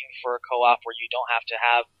 and you're looking for a co-op where you don't have to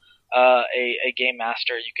have a game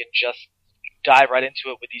master, you can just dive right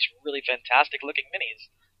into it with these really fantastic looking minis.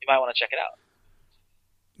 You might want to check it out.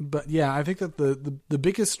 But yeah, I think that the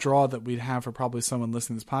biggest draw that we'd have for probably someone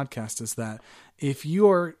listening to this podcast is that if you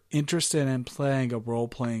are interested in playing a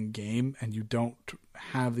role-playing game and you don't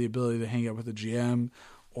have the ability to hang out with a GM,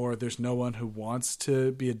 or there's no one who wants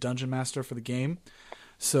to be a dungeon master for the game.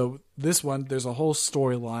 So this one, there's a whole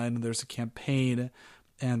storyline, there's a campaign,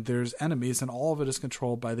 and there's enemies, and all of it is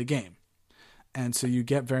controlled by the game. And so you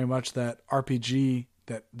get very much that RPG,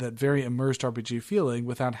 that very immersed RPG feeling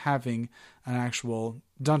without having an actual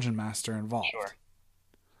dungeon master involved. Sure.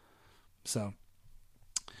 So,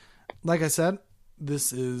 like I said,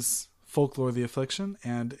 this is Folklore the Affliction,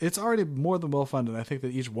 and it's already more than well funded. I think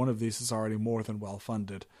that each one of these is already more than well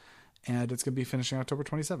funded, and it's going to be finishing October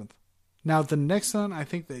 27th. Now, the next one I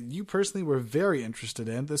think that you personally were very interested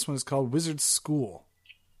in. This one is called Wizard's School.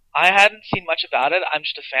 I hadn't seen much about it. I'm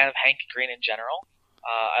just a fan of Hank Green in general.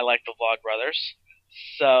 I like the Vlogbrothers.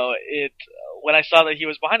 So when I saw that he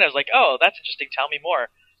was behind it, I was like, oh, that's interesting. Tell me more.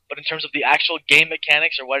 But in terms of the actual game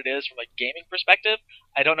mechanics or what it is from a gaming perspective,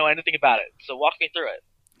 I don't know anything about it. So walk me through it.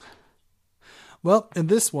 Well, in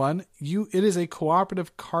this one, it is a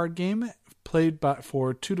cooperative card game played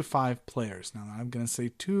for 2 to 5 players. Now, I'm going to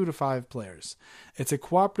say 2 to 5 players. It's a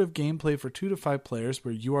cooperative game played for 2 to 5 players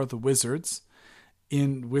where you are the wizards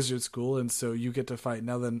in Wizard School, and so you get to fight.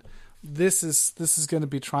 Now, then, this is going to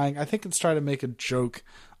be trying. I think it's trying to make a joke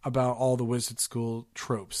about all the Wizard School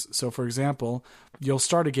tropes. So, for example, you'll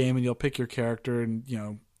start a game and you'll pick your character, and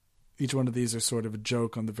each one of these are sort of a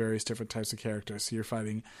joke on the various different types of characters. So you're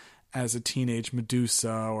fighting as a teenage Medusa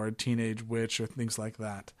or a teenage witch or things like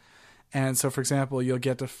that. And so, for example, you'll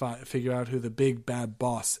get to figure out who the big bad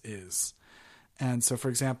boss is. And so, for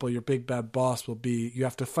example, your big bad boss will be, you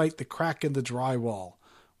have to fight the crack in the drywall,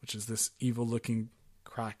 which is this evil-looking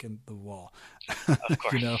crack in the wall. Of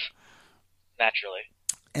course. Naturally.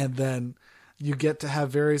 And then you get to have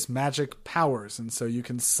various magic powers. And so you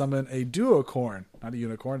can summon a duocorn. Not a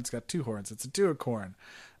unicorn, it's got 2 horns. It's a duocorn.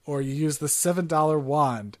 Or you use the $7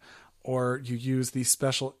 wand. Or you use the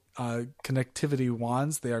special connectivity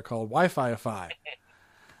wands. They are called Wi-Fi-ify.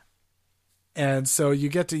 And so you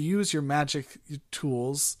get to use your magic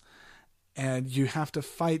tools, and you have to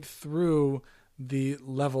fight through the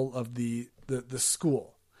level of the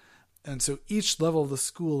school. And so each level of the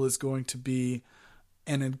school is going to be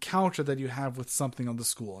an encounter that you have with something on the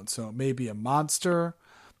school. And so it may be a monster,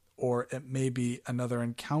 or it may be another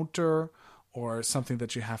encounter, or something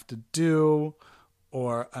that you have to do,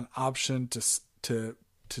 or an option to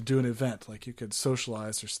do an event. Like you could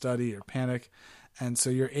socialize or study or panic. And so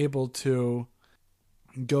you're able to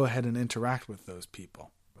go ahead and interact with those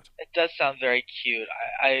people. It does sound very cute.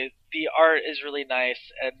 The art is really nice,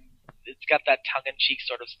 and it's got that tongue-in-cheek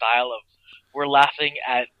sort of style of we're laughing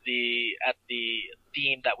at the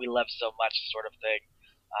theme that we love so much, sort of thing,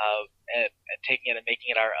 and taking it and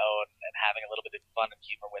making it our own and having a little bit of fun and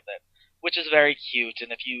humor with it, which is very cute.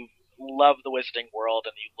 And if you love the Wizarding world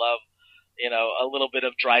and you love a little bit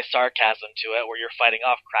of dry sarcasm to it, where you're fighting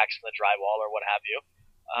off cracks in the drywall or what have you,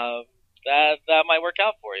 that might work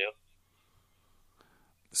out for you.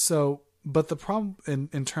 So, but the problem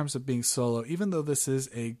in terms of being solo, even though this is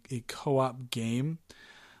a co-op game,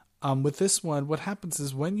 with this one, what happens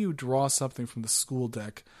is when you draw something from the school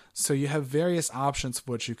deck, so you have various options of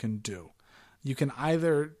what you can do. You can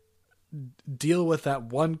either deal with that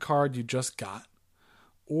one card you just got,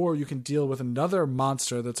 or you can deal with another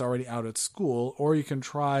monster that's already out at school, or you can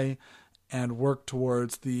try and work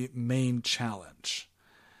towards the main challenge.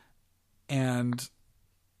 And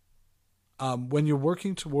when you're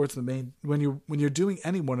working towards the main, when you're doing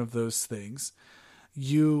any one of those things,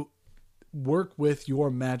 you work with your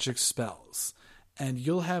magic spells, and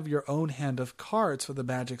you'll have your own hand of cards for the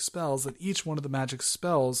magic spells, and each one of the magic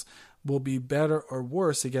spells will be better or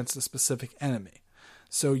worse against a specific enemy.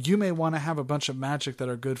 So you may want to have a bunch of magic that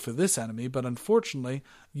are good for this enemy, but unfortunately,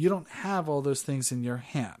 you don't have all those things in your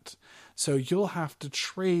hand. So you'll have to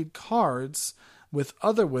trade cards with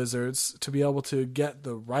other wizards to be able to get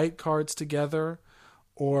the right cards together,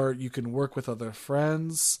 or you can work with other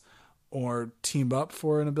friends, or team up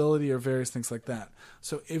for an ability or various things like that.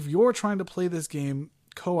 So if you're trying to play this game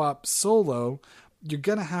co-op solo, you're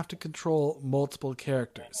going to have to control multiple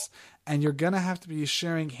characters, and you're going to have to be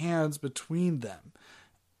sharing hands between them.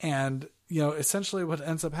 And, essentially what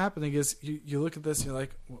ends up happening is you look at this and you're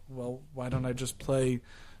like, well, why don't I just play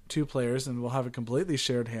 2 players and we'll have a completely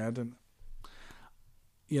shared hand? And,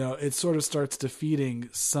 it sort of starts defeating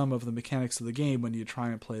some of the mechanics of the game when you try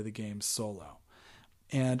and play the game solo.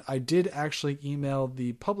 And I did actually email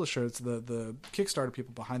the publishers, the Kickstarter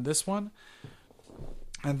people behind this one,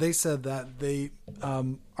 and they said that they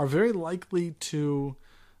are very likely to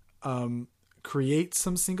create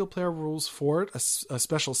some single-player rules for it, a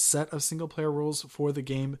special set of single-player rules for the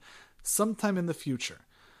game sometime in the future.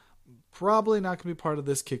 Probably not going to be part of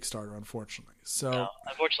this Kickstarter, unfortunately. No,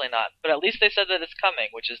 unfortunately not. But at least they said that it's coming,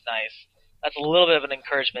 which is nice. That's a little bit of an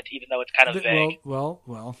encouragement, even though it's kind of vague.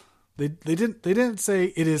 Well. They didn't say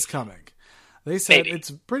it is coming. They said Maybe.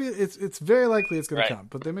 it's very likely it's going Right. to come,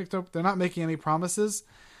 but they're not making any promises.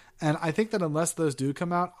 And I think that unless those do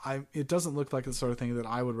come out, it doesn't look like the sort of thing that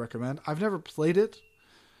I would recommend. I've never played it,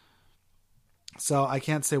 so I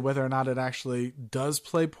can't say whether or not it actually does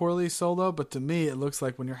play poorly solo. But to me, it looks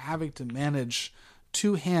like when you're having to manage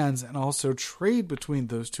 2 hands and also trade between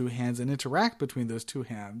those 2 hands and interact between those 2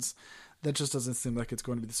 hands, that just doesn't seem like it's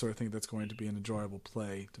going to be the sort of thing that's going to be an enjoyable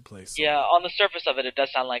play to play solo. Yeah, on the surface of it, it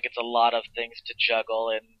does sound like it's a lot of things to juggle,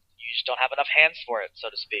 and you just don't have enough hands for it,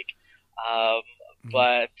 so to speak.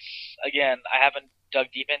 But again, I haven't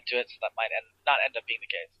dug deep into it, so that might not end up being the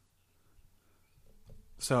case.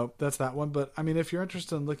 So that's that one. But I mean, if you're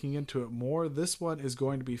interested in looking into it more, this one is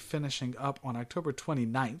going to be finishing up on October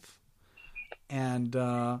 29th. And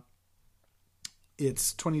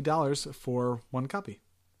it's $20 for 1 copy.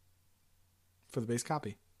 For the base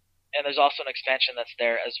copy. And there's also an expansion that's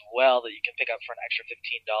there as well that you can pick up for an extra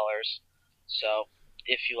 $15. So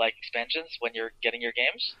if you like expansions when you're getting your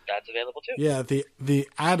games, that's available too. Yeah, the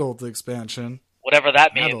adult expansion. Whatever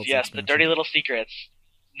that means, Adult yes. expansion. The dirty little secrets.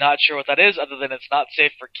 Not sure what that is, other than it's not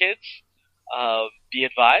safe for kids. Be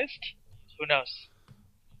advised. Who knows?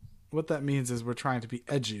 What that means is we're trying to be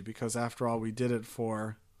edgy, because after all, we did it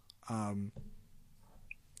for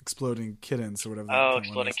Exploding Kittens or whatever.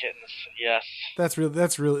 Exploding Kittens. Yes. That's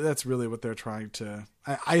really what they're trying to.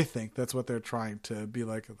 I think that's what they're trying to be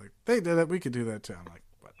like. Like, they did it, we could do that too. I'm like,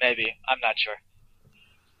 what? Maybe. I'm not sure.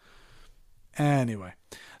 Anyway,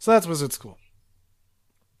 so that's Wizard School.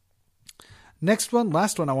 Last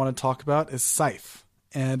one I want to talk about is Scythe.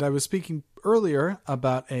 And I was speaking earlier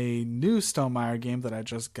about a new Stonemaier game that I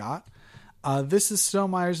just got. This is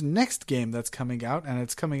Stonemeier's next game that's coming out, and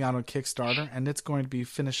it's coming out on Kickstarter, and it's going to be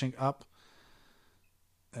finishing up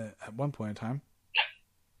at one point in time.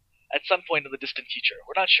 At some point in the distant future.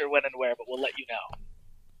 We're not sure when and where, but we'll let you know.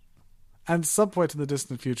 And some point in the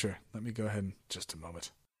distant future. Let me go ahead in just a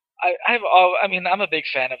moment. I'm a big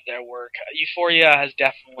fan of their work. Euphoria has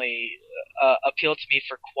definitely appealed to me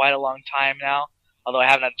for quite a long time now, although I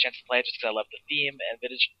haven't had a chance to play it just because I love the theme. And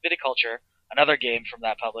Viticulture, another game from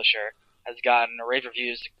that publisher, has gotten rave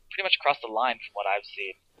reviews pretty much across the line from what I've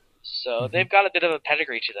seen. So they've got a bit of a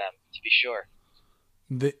pedigree to them, to be sure.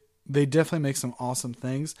 They definitely make some awesome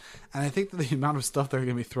things, and I think that the amount of stuff they're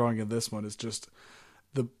going to be throwing in this one is just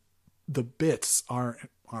the bits are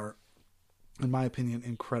in my opinion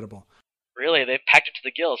incredible. Really, they've packed it to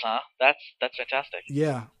the gills, huh? That's fantastic.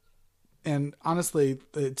 Yeah, and honestly,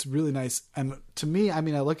 it's really nice. And to me, I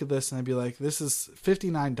mean, I look at this and I'd be like, this is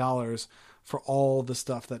 $59 for all the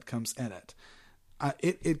stuff that comes in it.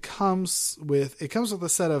 It comes with a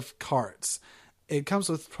set of cards. It comes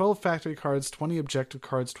with 12 factory cards, 20 objective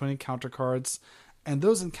cards, 20 encounter cards, and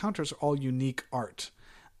those encounters are all unique art.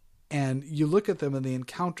 And you look at them and the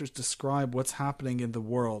encounters describe what's happening in the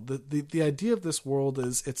world. The idea of this world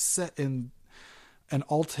is it's set in an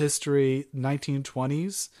alt history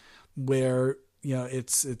 1920s where, you know,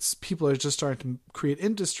 it's people are just starting to create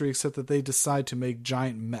industry, except that they decide to make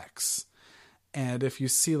giant mechs. And if you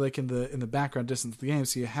see, like, in the background distance of the game,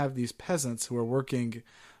 so you have these peasants who are working,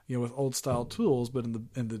 you know, with old style tools, but in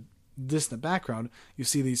the distant background, you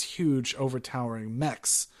see these huge overtowering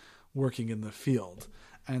mechs working in the field.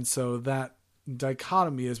 And so that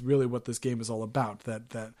dichotomy is really what this game is all about,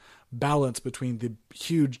 that balance between the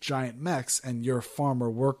huge giant mechs and your farmer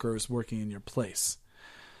workers working in your place.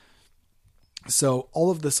 So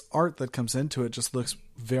all of this art that comes into it just looks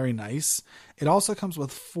very nice. It also comes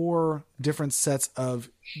with 4 different sets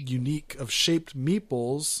of shaped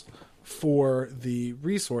meeples for the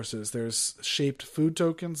resources. There's shaped food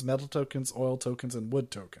tokens, metal tokens, oil tokens, and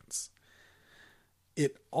wood tokens.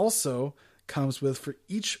 It also comes with, for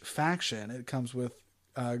each faction, it comes with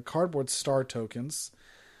cardboard star tokens,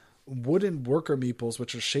 wooden worker meeples,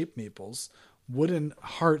 which are shape meeples, wooden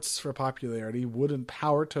hearts for popularity, wooden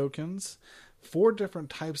power tokens, 4 different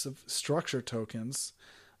types of structure tokens,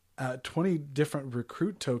 20 different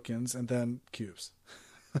recruit tokens, and then cubes.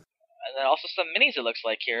 And then also some minis, it looks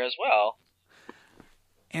like, here as well.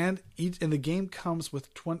 And the game comes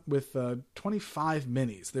with 25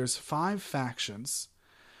 minis. There's 5 factions,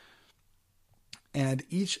 and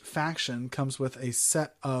each faction comes with a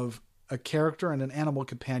set of a character and an animal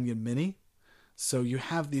companion mini. So you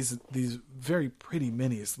have these very pretty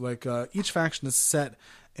minis. Like each faction is set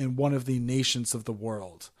in one of the nations of the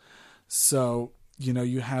world. So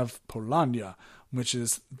you have Polania, which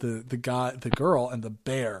is the girl, and the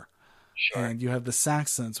bear. Sure. And you have the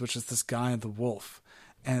Saxons, which is this guy and the wolf.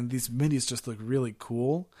 And these minis just look really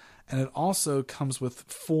cool. And it also comes with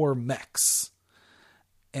 4 mechs.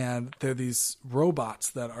 And they're these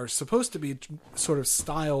robots that are supposed to be sort of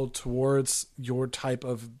styled towards your type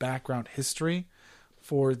of background history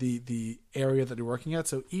for the area that you're working at.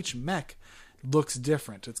 So each mech looks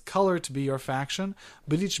different. It's colored to be your faction,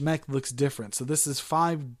 but each mech looks different. So this is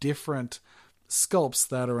 5 different sculpts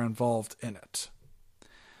that are involved in it.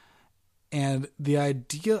 And the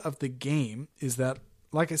idea of the game is that,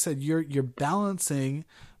 like I said, you're balancing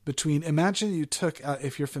between. Imagine you took,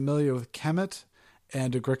 if you're familiar with Kemet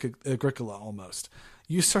and Agricola, almost,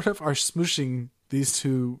 you sort of are smooshing these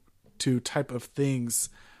two type of things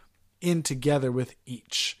in together with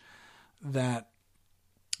each. That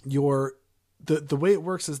the way it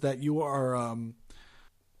works is that you are,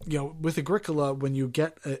 with Agricola, when you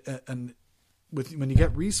get when you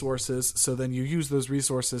get resources, so then you use those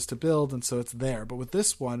resources to build, and so it's there. But with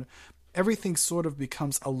this one, everything sort of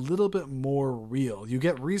becomes a little bit more real. You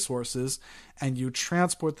get resources and you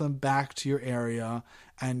transport them back to your area,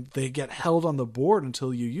 and they get held on the board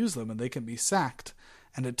until you use them, and they can be sacked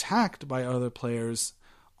and attacked by other players'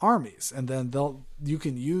 armies. And then you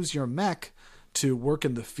can use your mech to work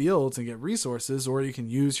in the fields and get resources, or you can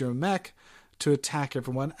use your mech to attack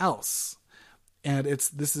everyone else. And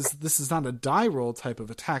this is not a die roll type of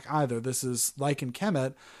attack either. This is like in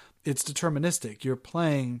Kemet, it's deterministic. You're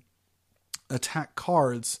playing attack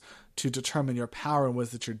cards to determine your power and what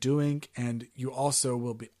that you're doing, and you also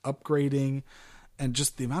will be upgrading. And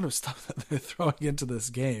just the amount of stuff that they're throwing into this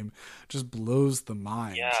game just blows the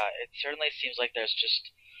mind. Yeah, it certainly seems like there's just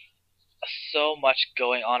so much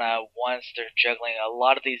going on at once. They're juggling a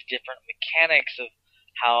lot of these different mechanics of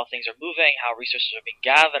how things are moving, how resources are being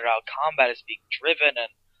gathered, how combat is being driven,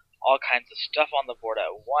 and all kinds of stuff on the board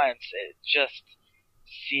at once. It just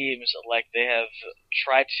seems like they have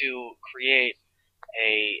tried to create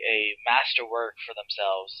a masterwork for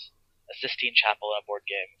themselves, a Sistine Chapel in a board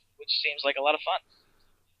game, which seems like a lot of fun.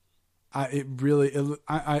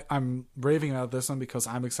 I'm raving about this one because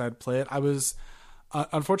I'm excited to play it.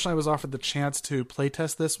 Unfortunately, I was offered the chance to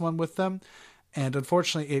playtest this one with them. And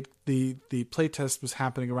unfortunately, the playtest was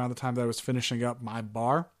happening around the time that I was finishing up my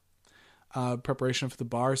bar, preparation for the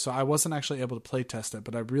bar. So I wasn't actually able to playtest it,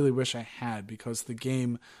 but I really wish I had, because the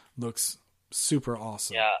game looks super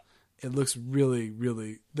awesome. Yeah. It looks really,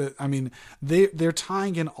 really... They're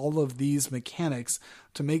tying in all of these mechanics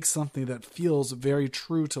to make something that feels very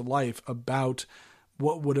true to life about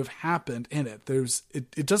what would have happened in it.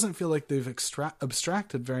 It doesn't feel like they've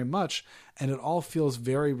abstracted very much, and it all feels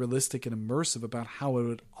very realistic and immersive about how it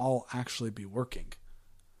would all actually be working.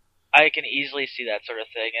 I can easily see that sort of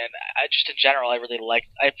thing, and just in general, I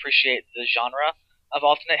appreciate the genre of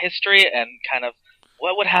alternate history and kind of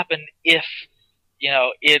what would happen if,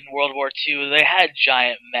 in World War II, they had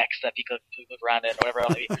giant mechs that people could move around in, or whatever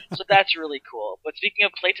else. So that's really cool. But speaking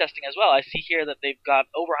of playtesting as well, I see here that they've got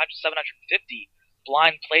over 750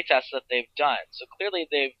 blind playtests that they've done. So clearly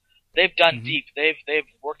they've done deep. They've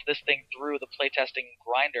worked this thing through the playtesting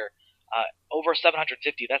grinder. Over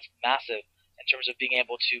 750. That's massive in terms of being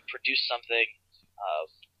able to produce something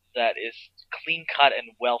that is clean cut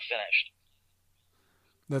and well finished.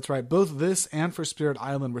 That's right. Both this and for Spirit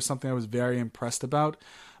Island were something I was very impressed about,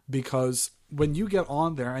 because when you get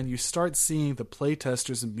on there and you start seeing the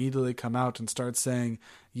playtesters immediately come out and start saying,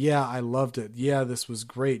 yeah, I loved it. Yeah, this was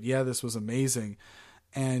great. Yeah, this was amazing.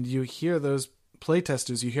 And you hear those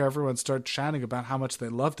playtesters, you hear everyone start chatting about how much they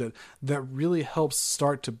loved it. That really helps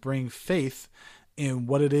start to bring faith in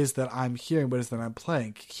what it is that I'm hearing, what it is that I'm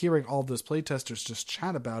playing. Hearing all those playtesters just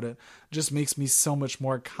chat about it just makes me so much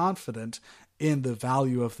more confident in the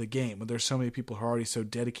value of the game, when there's so many people who are already so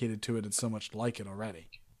dedicated to it and so much like it already.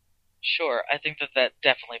 Sure, I think that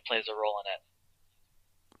definitely plays a role in it.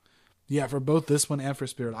 Yeah, for both this one and for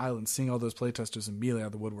Spirit Island, seeing all those playtesters immediately out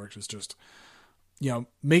of the woodwork was just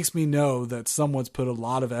makes me know that someone's put a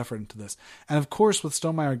lot of effort into this. And of course, with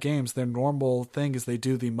Stonemaier Games, their normal thing is they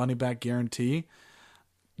do the money back guarantee.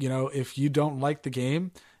 If you don't like the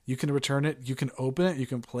game, you can return it, you can open it, you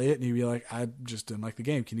can play it, and you'll be like, I just didn't like the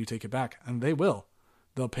game. Can you take it back? And they will.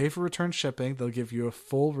 They'll pay for return shipping. They'll give you a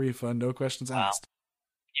full refund, no questions asked.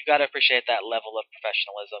 You've got to appreciate that level of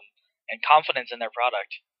professionalism and confidence in their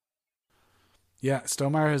product. Yeah,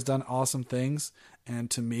 Stonemaier has done awesome things, and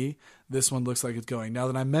to me, this one looks like it's going. Now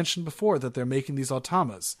that I mentioned before that they're making these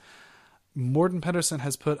Automas, Morten Pedersen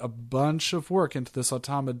has put a bunch of work into this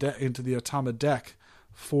into the Automa deck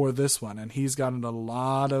for this one, and he's gotten a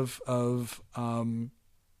lot of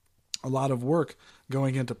work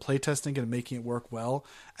going into playtesting and making it work well,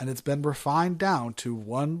 and it's been refined down to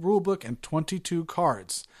one rulebook and 22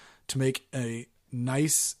 cards to make a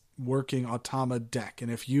nice working Automa deck.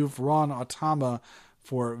 And if you've run Automa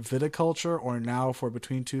for Viticulture or now for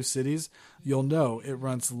Between Two Cities, you'll know it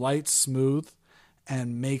runs light, smooth,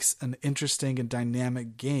 and makes an interesting and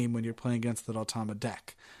dynamic game when you're playing against the Automa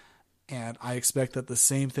deck. And I expect that the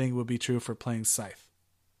same thing will be true for playing Scythe.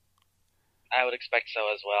 I would expect so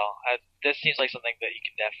as well. This seems like something that you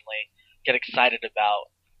can definitely get excited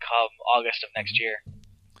about come August of next year.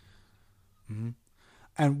 Mm-hmm.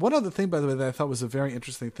 And one other thing, by the way, that I thought was a very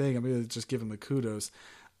interesting thing, I'm going to just give them the kudos.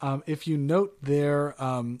 If you note their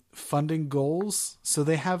funding goals, so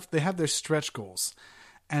they have their stretch goals.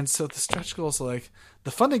 And so the stretch goals are like,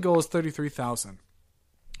 the funding goal is $33,000.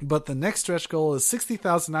 But the next stretch goal is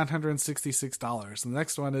 $60,966. The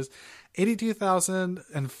next one is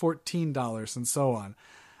 $82,014, and so on.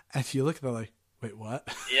 And if you look at that, like, wait,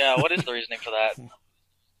 what? Yeah, what is the reasoning for that?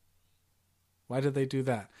 Why did they do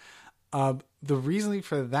that? The reasoning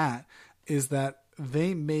for that is that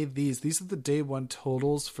they made these are the day one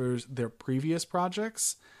totals for their previous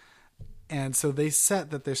projects. And so they set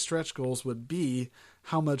that their stretch goals would be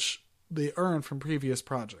how much they earned from previous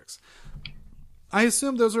projects. I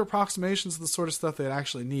assume those are approximations of the sort of stuff they'd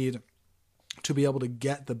actually need to be able to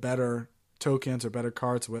get the better tokens or better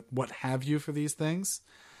cards, what have you, for these things.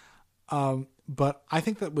 But I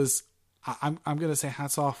think that was, I'm going to say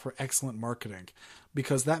hats off for excellent marketing,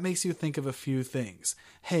 because that makes you think of a few things.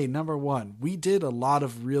 Hey, number one, we did a lot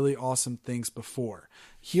of really awesome things before.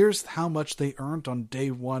 Here's how much they earned on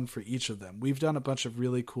day one for each of them. We've done a bunch of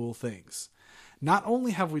really cool things. Not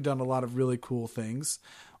only have we done a lot of really cool things,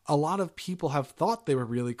 a lot of people have thought they were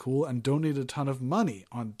really cool and donated a ton of money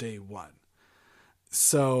on day one.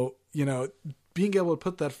 So, being able to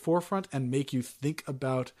put that forefront and make you think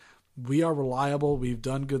about, we are reliable, we've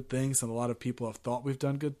done good things, and a lot of people have thought we've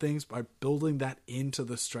done good things, by building that into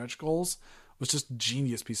the stretch goals was just a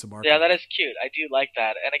genius piece of marketing. Yeah, that is cute. I do like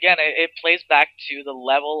that. And again, it plays back to the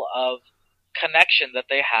level of connection that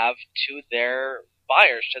they have to their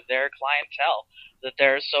buyers, to their clientele, that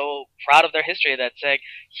they're so proud of their history that saying,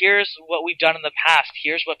 here's what we've done in the past,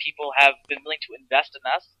 here's what people have been willing to invest in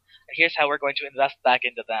us, and here's how we're going to invest back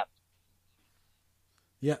into them.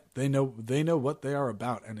 Yeah, they know what they are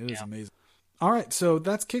about, and it is amazing. All right, so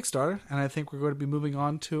that's Kickstarter, and I think we're going to be moving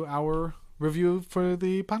on to our review for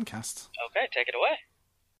the podcast. Okay, take it away.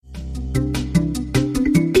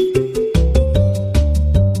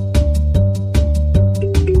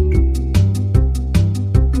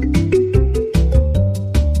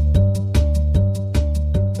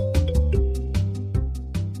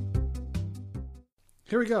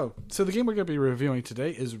 Here we go. So the game we're going to be reviewing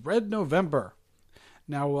today is Red November.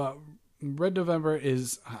 Now, Red November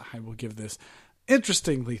is, I will give this,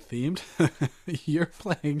 interestingly themed. You're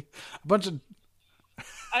playing a bunch of...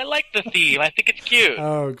 I like the theme. I think it's cute.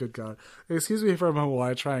 Oh, good God. Excuse me for a moment while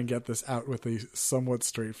I try and get this out with a somewhat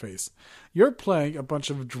straight face. You're playing a bunch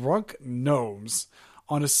of drunk gnomes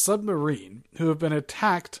on a submarine who have been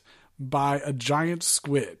attacked by a giant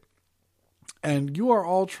squid. And you are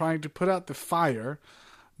all trying to put out the fire,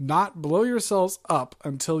 not blow yourselves up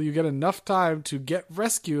until you get enough time to get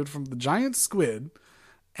rescued from the giant squid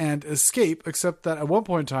and escape, except that at one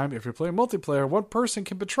point in time, if you're playing multiplayer, one person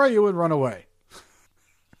can betray you and run away.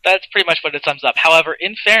 That's pretty much what it sums up. However,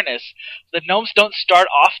 in fairness, the gnomes don't start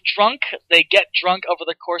off drunk. They get drunk over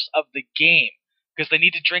the course of the game, because they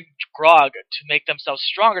need to drink grog to make themselves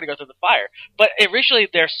stronger to go through the fire. But originally,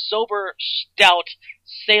 they're sober, stout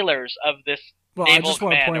sailors of this naval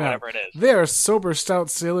command, or whatever it is. They are sober, stout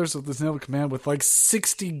sailors of this naval command with like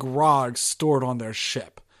 60 grog stored on their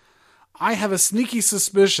ship. I have a sneaky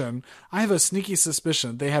suspicion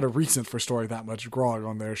they had a reason for storing that much grog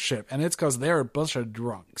on their ship, and it's because they're a bunch of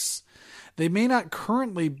drunks. They may not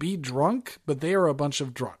currently be drunk, but they are a bunch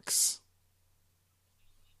of drunks.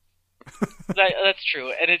 That's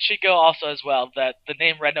true, and it should go also as well that the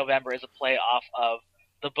name Red November is a play off of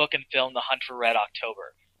the book and film The Hunt for Red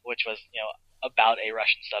October, which was about a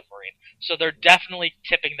Russian submarine. So they're definitely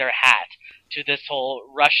tipping their hat to this whole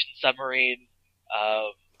Russian submarine.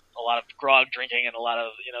 A lot of grog drinking and a lot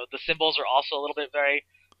of the symbols are also a little bit very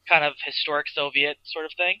kind of historic Soviet sort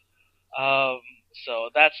of thing. So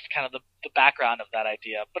that's kind of the background of that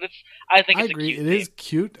idea. But I think I it's agree. a cute It theme. is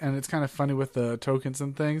cute, and it's kind of funny with the tokens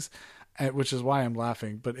and things, which is why I'm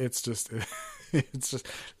laughing. But it's just it's just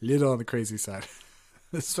a little on the crazy side,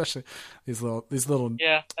 especially these little.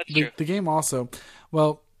 Yeah, that's true. The game also.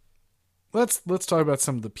 Well, let's talk about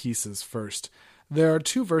some of the pieces first. There are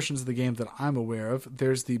two versions of the game that I'm aware of.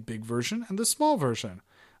 There's the big version and the small version.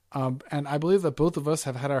 And I believe that both of us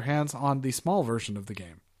have had our hands on the small version of the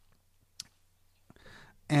game.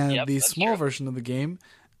 And Yep, the that's small true. version of the game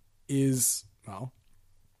is, well,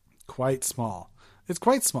 quite small. It's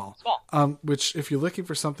quite small. Small. Which, if you're looking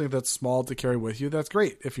for something that's small to carry with you, that's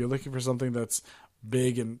great. If you're looking for something that's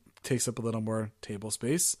big and takes up a little more table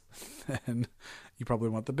space, then you probably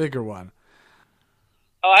want the bigger one.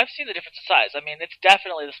 Oh, I've seen the difference in size. I mean, it's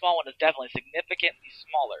definitely the small one is definitely significantly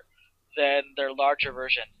smaller than their larger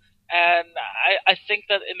version. And I think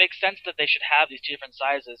that it makes sense that they should have these two different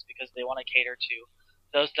sizes because they want to cater to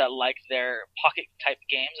those that like their pocket type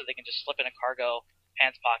games that they can just slip in a cargo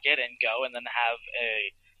pants pocket and go and then have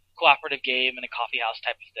a cooperative game in a coffee house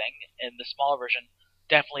type of thing. And the smaller version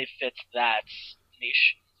definitely fits that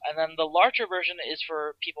niche. And then the larger version is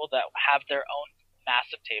for people that have their own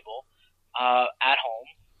massive table at home,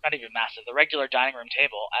 not even massive, the regular dining room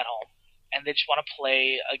table at home, and they just want to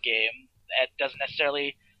play a game that doesn't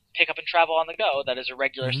necessarily pick up and travel on the go, that is a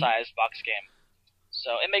regular Mm-hmm. sized box game.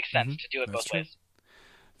 So it makes sense to do it That's both true. ways.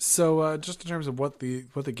 So, just in terms of what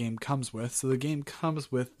the game comes with, so the game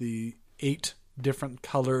comes with the 8 different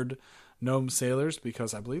colored gnome sailors,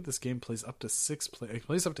 because I believe this game plays up to it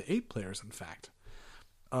plays up to 8 players, in fact.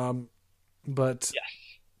 But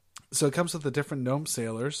Yes. so it comes with the different gnome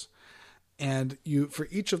sailors, and you for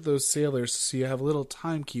each of those sailors, so you have little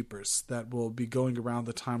timekeepers that will be going around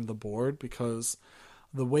the time of the board, because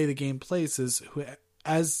the way the game plays is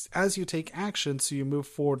as you take action, so you move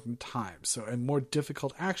forward in time. So a more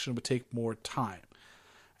difficult action would take more time,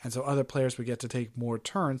 and so other players would get to take more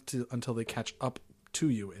turns until they catch up to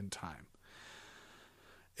you in time.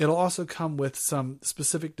 It'll also come with some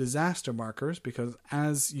specific disaster markers, because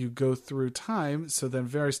as you go through time, so then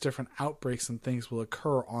various different outbreaks and things will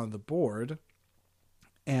occur on the board,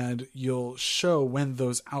 and you'll show when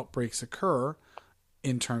those outbreaks occur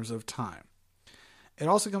in terms of time. It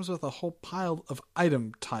also comes with a whole pile of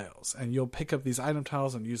item tiles, and you'll pick up these item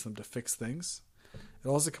tiles and use them to fix things.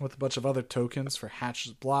 It'll also come with a bunch of other tokens for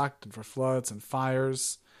hatches blocked and for floods and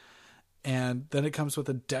fires. And then it comes with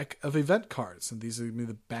a deck of event cards, and these are going to be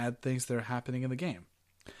the bad things that are happening in the game.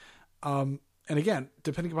 And again,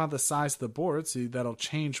 depending upon the size of the board, see, that'll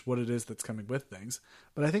change what it is that's coming with things.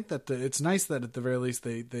 But I think that it's nice that at the very least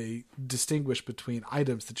they distinguish between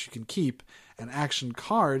items that you can keep and action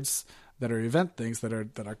cards that are event things that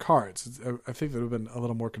are cards. I think that would have been a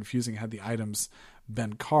little more confusing had the items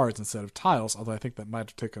been cards instead of tiles, although I think that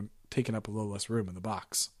might have taken up a little less room in the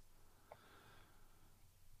box.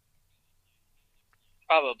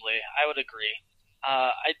 Probably. I would agree.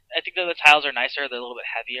 I think that the tiles are nicer. They're a little bit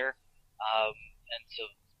heavier. And so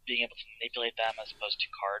being able to manipulate them as opposed to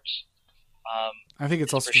cards. I think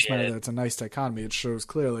it's also just matter appreciated. that it's a nice dichotomy. It shows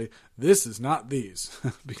clearly this is not these,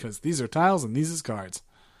 because these are tiles and these is cards.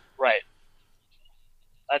 Right.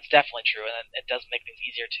 That's definitely true, and it does make things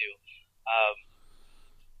easier to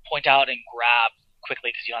point out and grab quickly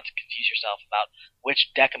because you don't have to confuse yourself about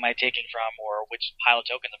which deck am I taking from or which pile of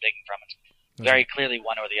tokens I'm taking from. It's very clearly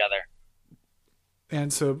one or the other.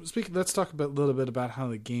 And so, let's talk a little bit about how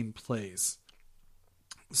the game plays.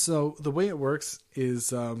 So the way it works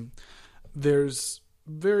is there's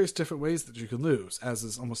various different ways that you can lose, as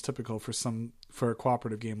is almost typical for a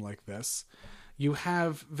cooperative game like this. You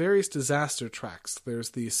have various disaster tracks.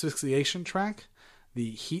 There's the asphyxiation track, the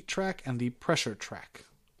heat track, and the pressure track.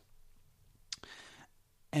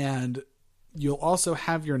 And you'll also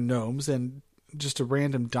have your gnomes and just a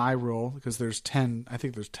random die roll, because there's 10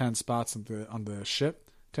 spots on the ship,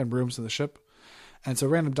 10 rooms in the ship. And so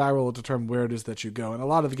random die roll will determine where it is that you go. And a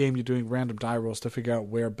lot of the game you're doing random die rolls to figure out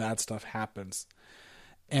where bad stuff happens.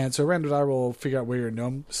 And so random die roll will figure out where your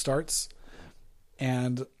gnome starts.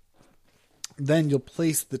 And then you'll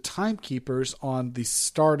place the timekeepers on the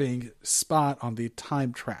starting spot on the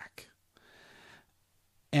time track.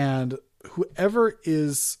 And whoever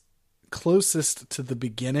is closest to the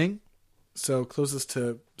beginning, so closest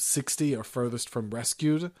to 60 or furthest from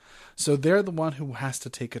rescued. So they're the one who has to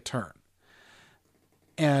take a turn.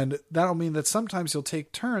 And that'll mean that sometimes you'll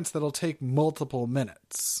take turns that'll take multiple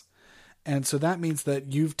minutes. And so that means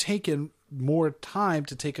that you've taken more time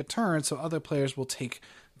to take a turn, so other players will take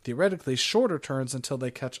theoretically shorter turns until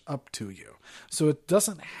they catch up to you. So it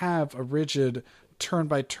doesn't have a rigid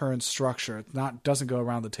turn-by-turn structure. It doesn't go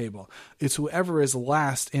around the table. It's whoever is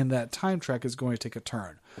last in that time track is going to take a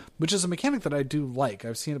turn, which is a mechanic that I do like.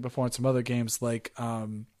 I've seen it before in some other games like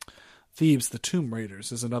Thebes, the Tomb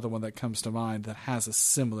Raiders is another one that comes to mind that has a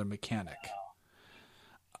similar mechanic.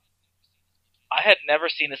 I had never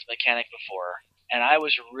seen this mechanic before, and I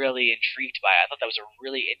was really intrigued by it. I thought that was a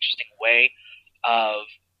really interesting way of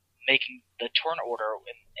making the turn order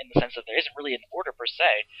in the sense that there isn't really an order per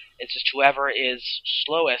se. It's just whoever is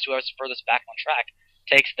slowest, whoever's furthest back on track,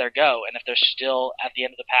 takes their go, and if they're still at the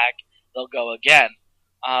end of the pack, they'll go again.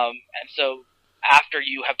 And so after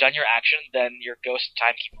you have done your action, then your ghost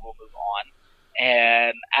timekeeper will move on.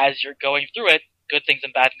 And as you're going through it, good things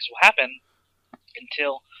and bad things will happen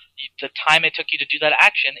until the time it took you to do that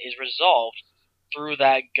action is resolved through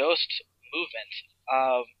that ghost movement.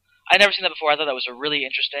 I'd never seen that before. I thought that was really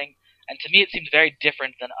interesting. And to me, it seemed very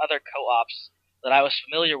different than other co-ops that I was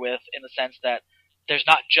familiar with in the sense that there's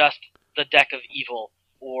not just the deck of evil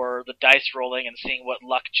or the dice rolling and seeing what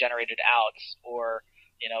luck generated out or,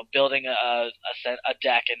 building a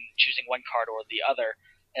deck and choosing one card or the other.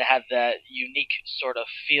 It had that unique sort of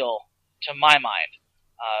feel to my mind.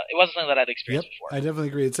 It wasn't something that I'd experienced before. I definitely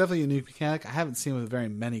agree. It's definitely a unique mechanic. I haven't seen it with very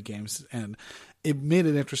many games, and it made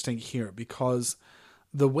it interesting here because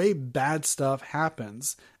the way bad stuff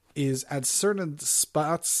happens is at certain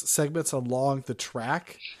segments along the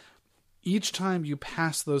track. Each time you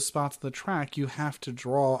pass those spots on the track, you have to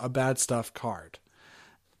draw a bad stuff card.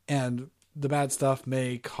 And the bad stuff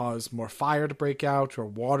may cause more fire to break out or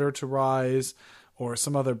water to rise or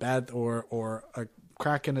some other bad or a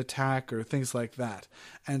Kraken attack or things like that.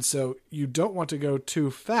 And so you don't want to go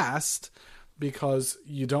too fast because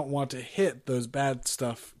you don't want to hit those bad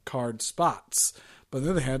stuff card spots. But on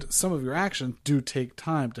the other hand, some of your actions do take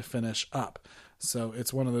time to finish up. So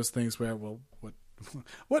it's one of those things where, well,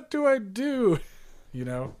 what do I do?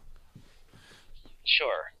 Sure.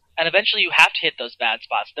 And eventually you have to hit those bad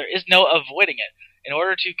spots. There is no avoiding it. In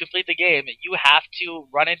order to complete the game, you have to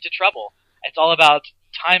run into trouble. It's all about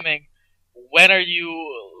timing. When are you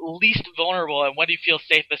least vulnerable and when do you feel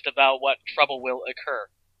safest about what trouble will occur?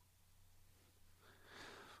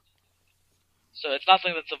 So it's not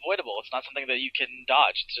something that's avoidable. It's not something that you can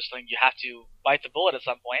dodge. It's just something you have to bite the bullet at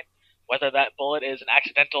some point. Whether that bullet is an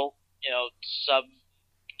accidental,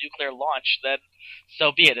 sub-nuclear launch, then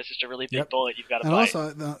so be it. It's just a really big bullet you've got to bite.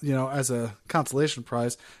 And also, as a consolation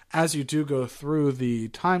prize, as you do go through the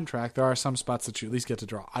time track, there are some spots that you at least get to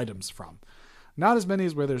draw items from. Not as many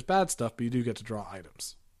as where there's bad stuff, but you do get to draw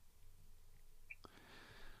items.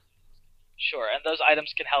 Sure, and those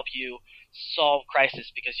items can help you solve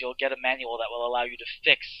crisis because you'll get a manual that will allow you to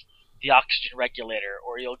fix the oxygen regulator,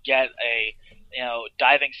 or you'll get a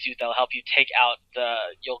diving suit that'll help you take out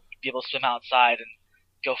you'll be able to swim outside and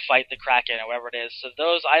go fight the Kraken or whatever it is. So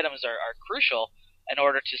those items are crucial in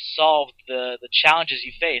order to solve the challenges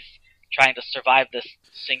you face trying to survive this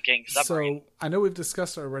sinking submarine. So I know we've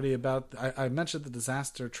discussed already about, I mentioned the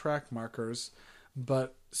disaster track markers,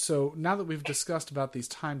 but so now that we've discussed about these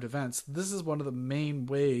timed events, this is one of the main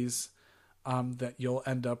ways that you'll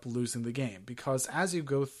end up losing the game, because as you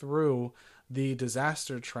go through the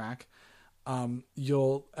disaster track,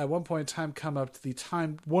 you'll at one point in time come up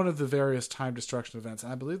to one of the various time destruction events,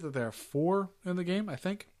 and I believe that there are 4 in the game, I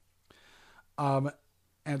think.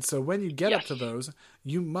 And so when you get up to those,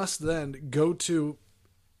 you must then go to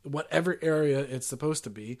whatever area it's supposed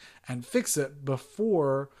to be and fix it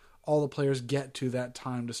before all the players get to that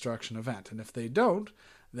time destruction event. And if they don't,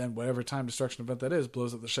 then whatever time destruction event that is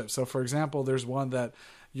blows up the ship. So, for example, there's one that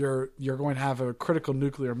you're going to have a critical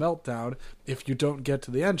nuclear meltdown if you don't get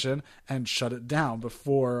to the engine and shut it down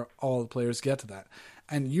before all the players get to that.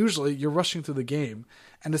 And usually you're rushing through the game,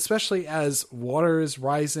 and especially as water is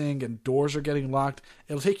rising and doors are getting locked,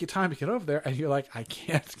 it'll take you time to get over there, and you're like, I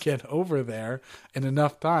can't get over there in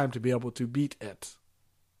enough time to be able to beat it.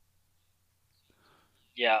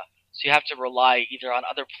 Yeah, so you have to rely either on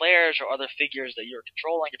other players or other figures that you're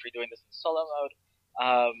controlling if you're doing this in solo mode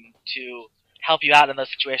to help you out in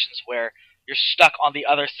those situations where you're stuck on the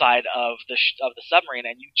other side of the submarine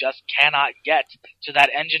and you just cannot get to that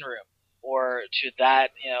engine room or to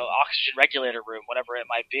that oxygen regulator room, whatever it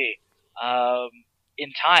might be,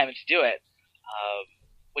 in time to do it.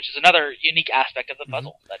 which is another unique aspect of the Mm-hmm.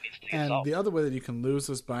 puzzle that needs to get And solved. the other way that you can lose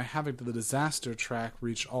is by having the disaster track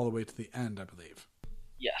reach all the way to the end, I believe.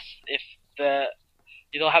 Yes, if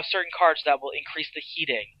they'll have certain cards that will increase the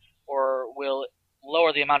heating or will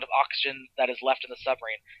lower the amount of oxygen that is left in the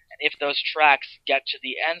submarine. And if those tracks get to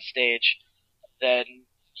the end stage, then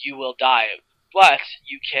you will die. But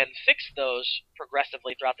you can fix those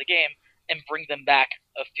progressively throughout the game and bring them back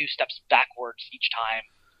a few steps backwards each time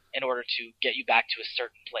in order to get you back to a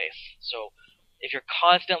certain place. So if you're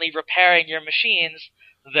constantly repairing your machines,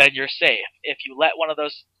 then you're safe. If you let one of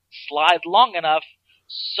those slide long enough,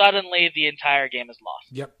 suddenly the entire game is lost.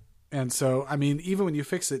 Yep. And so, I mean, even when you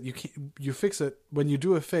fix it, you fix it when you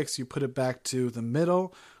do a fix, you put it back to the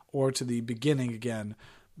middle or to the beginning again,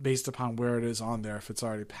 based upon where it is on there if it's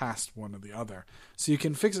already past one or the other. So you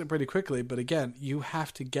can fix it pretty quickly, but again, you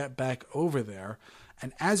have to get back over there.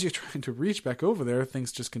 And as you're trying to reach back over there,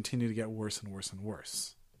 things just continue to get worse and worse and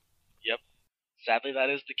worse. Yep. Sadly, that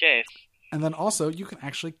is the case. And then also, you can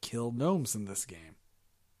actually kill gnomes in this game.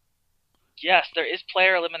 Yes, there is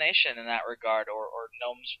player elimination in that regard, or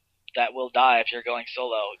gnomes that will die if you're going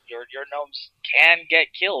solo. Your gnomes can get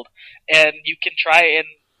killed, and you can try and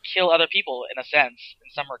kill other people in a sense, in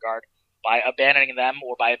some regard, by abandoning them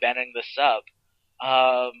or by abandoning the sub.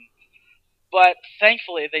 But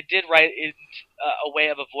thankfully, they did write in a way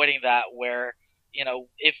of avoiding that, where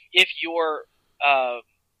if your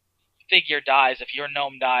figure dies, if your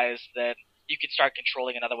gnome dies, then you can start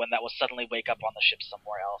controlling another one that will suddenly wake up on the ship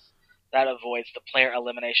somewhere else. That avoids the player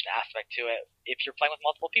elimination aspect to it if you're playing with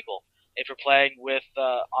multiple people. If you're playing with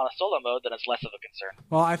on a solo mode, then it's less of a concern.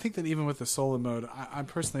 Well, I think that even with the solo mode, I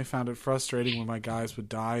personally found it frustrating when my guys would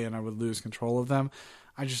die and I would lose control of them.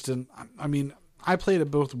 I just didn't. I mean, I played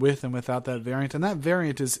it both with and without that variant, and that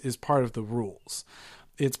variant is part of the rules.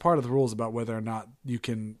 It's part of the rules about whether or not you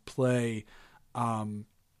can play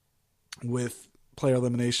with player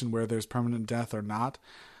elimination where there's permanent death or not.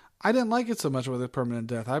 I didn't like it so much with a permanent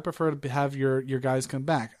death. I prefer to have your guys come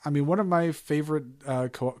back. I mean, one of my favorite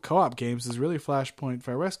co-op games is really Flashpoint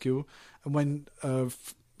Fire Rescue. And when, unless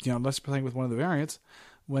you're playing with one of the variants,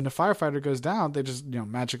 when a firefighter goes down, they just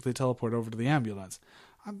magically teleport over to the ambulance.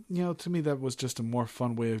 To me, that was just a more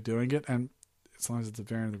fun way of doing it. And as long as it's a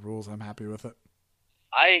variant of the rules, I'm happy with it.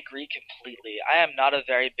 I agree completely. I am not a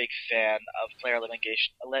very big fan of player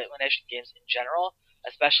elimination games in general,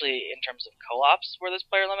 especially in terms of co-ops where there's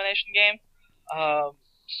player elimination game.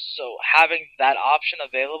 So having that option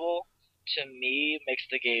available, to me, makes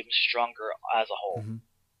the game stronger as a whole. Mm-hmm.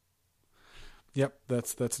 Yep,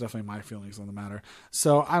 that's definitely my feelings on the matter.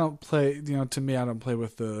 So I don't play, to me, I don't play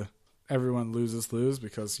with the everyone lose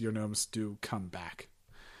because your gnomes do come back.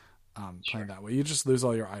 Playing that way. You just lose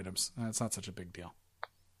all your items, and it's not such a big deal.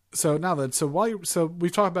 So now then, so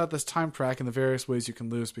we've talked about this time track and the various ways you can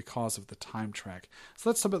lose because of the time track. So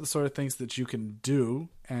let's talk about the sort of things that you can do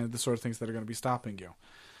and the sort of things that are going to be stopping you.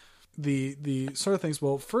 The sort of things,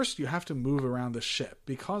 well, first you have to move around the ship.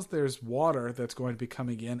 Because there's water that's going to be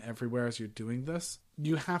coming in everywhere as you're doing this,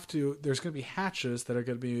 there's going to be hatches that are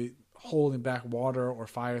going to be holding back water or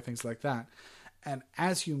fire, things like that. And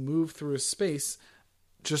as you move through a space,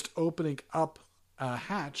 just opening up a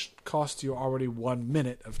hatch costs you already 1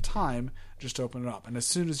 minute of time just to open it up. And as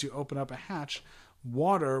soon as you open up a hatch,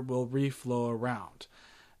 water will reflow around.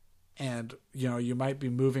 And, you might be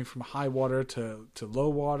moving from high water to low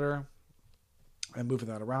water and moving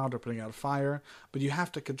that around or putting out a fire. But you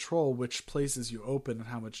have to control which places you open and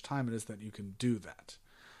how much time it is that you can do that.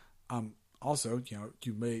 Also,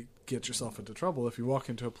 you may get yourself into trouble if you walk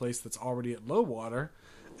into a place that's already at low water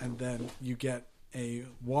and then you get a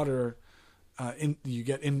water... you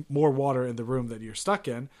get in more water in the room that you're stuck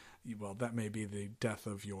in. Well, that may be the death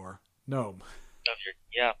of your gnome.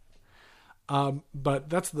 Yeah. But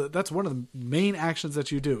that's one of the main actions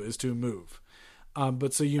that you do is to move.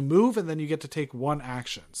 But so you move and then you get to take one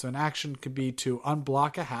action. So an action could be to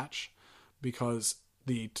unblock a hatch because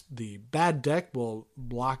the bad deck will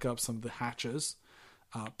block up some of the hatches,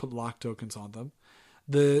 put lock tokens on them.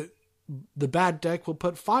 The bad deck will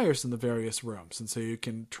put fires in the various rooms, and so you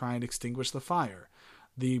can try and extinguish the fire.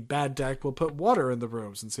 The bad deck will put water in the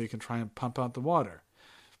rooms, and so you can try and pump out the water.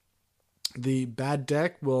 The bad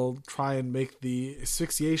deck will try and make the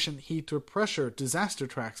asphyxiation, heat, or pressure disaster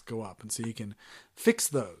tracks go up, and so you can fix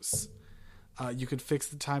those. You can fix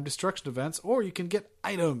the time destruction events, or you can get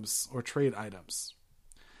items or trade items.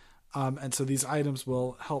 And so these items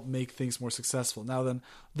will help make things more successful. Now then,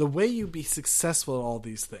 the way you be successful at all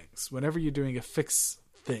these things, whenever you're doing a fix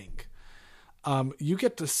thing, you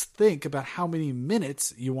get to think about how many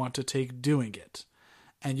minutes you want to take doing it.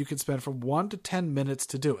 And you can spend from 1 to 10 minutes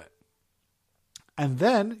to do it. And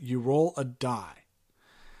then you roll a die.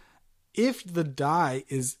 If the die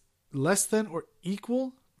is less than or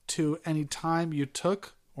equal to any time you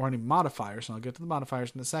took, or any modifiers, and I'll get to the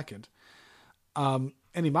modifiers in a second,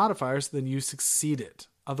 any modifiers, then you succeeded.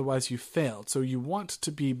 Otherwise, you failed. So you want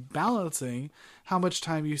to be balancing how much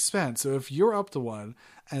time you spend. So if you're up to one,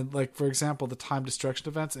 and like, for example, the time destruction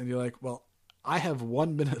events, and you're like, well, I have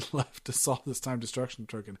 1 minute left to solve this time destruction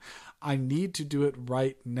token. I need to do it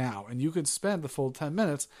right now. And you can spend the full 10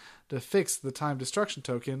 minutes to fix the time destruction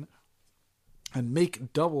token and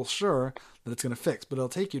make double sure that it's going to fix. But it'll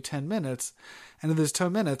take you 10 minutes, and in those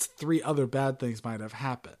 10 minutes, 3 other bad things might have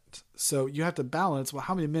happened. So you have to balance, well,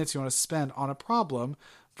 how many minutes you want to spend on a problem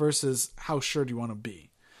versus how sure do you want to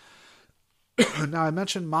be. Now, I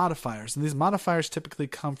mentioned modifiers, and these modifiers typically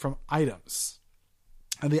come from items.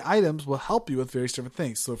 And the items will help you with various different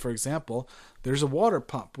things. So, for example, there's a water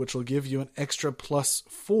pump, which will give you an extra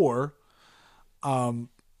 +4,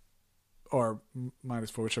 or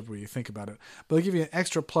 -4, whichever way you think about it. But they'll give you an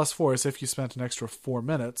extra +4 as if you spent an extra 4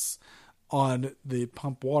 minutes on the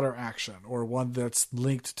pump water action, or one that's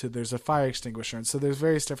linked to, there's a fire extinguisher. And so there's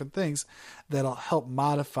various different things that'll help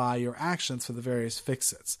modify your actions for the various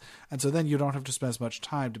fixes. And so then you don't have to spend as much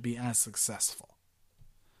time to be as successful.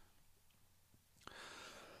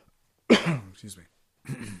 Excuse me.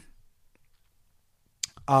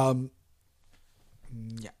 Yeah.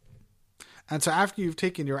 And so after you've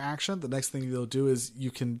taken your action, the next thing you'll do is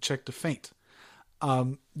you can check to feint.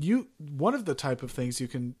 One of the type of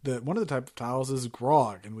tiles is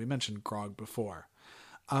grog, and we mentioned grog before.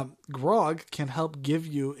 Grog can help give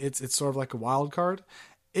you, it's sort of like a wild card.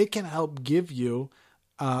 It can help give you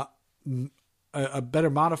a better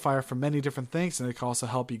modifier for many different things, and it can also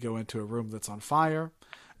help you go into a room that's on fire.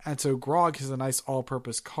 And so grog is a nice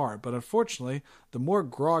all-purpose card, but unfortunately, the more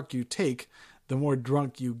grog you take, the more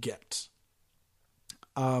drunk you get.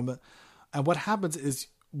 And what happens is,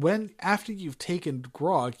 after you've taken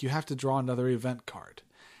grog, you have to draw another event card.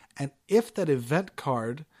 And if that event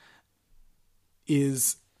card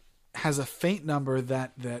has a feint number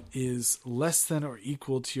that is less than or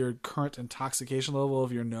equal to your current intoxication level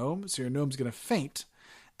of your gnome, so your gnome's going to faint,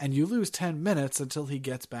 and you lose 10 minutes until he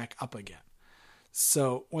gets back up again.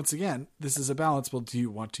 So, once again, this is a balance. Well, do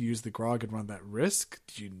you want to use the grog and run that risk?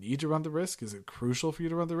 Do you need to run the risk? Is it crucial for you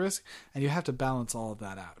to run the risk? And you have to balance all of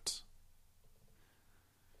that out.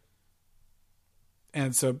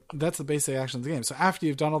 And so that's the basic action of the game. So after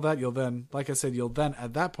you've done all that, you'll then, like I said,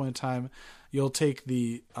 at that point in time, you'll take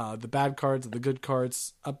the bad cards and the good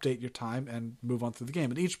cards, update your time, and move on through the game.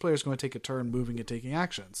 And each player is going to take a turn moving and taking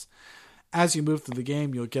actions. As you move through the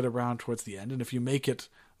game, you'll get around towards the end. And if you make it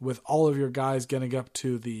with all of your guys getting up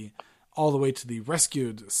to all the way to the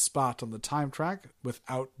rescued spot on the time track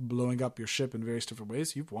without blowing up your ship in various different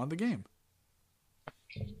ways, you've won the game.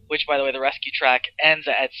 Which, by the way, the rescue track ends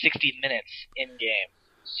at 60 minutes in-game.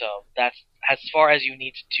 So that's as far as you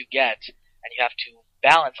need to get, and you have to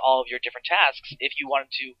balance all of your different tasks. If you wanted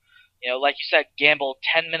to, like you said, gamble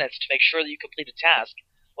 10 minutes to make sure that you complete a task,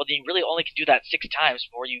 well, then you really only can do that 6 times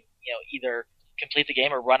before you either complete the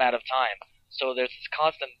game or run out of time. So there's this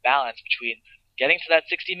constant balance between getting to that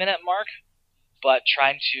 60-minute mark, but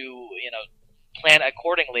trying to, plan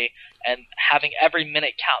accordingly and having every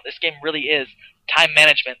minute count. This game really is time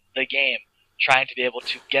management, the game, trying to be able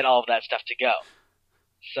to get all of that stuff to go.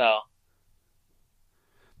 So.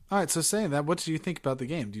 All right, so saying that, what did you think about the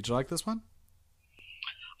game? Did you like this one?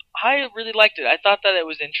 I really liked it. I thought that it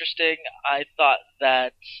was interesting. I thought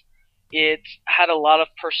that it had a lot of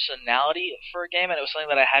personality for a game, and it was something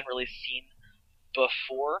that I hadn't really seen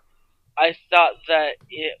before. I thought that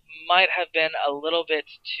it might have been a little bit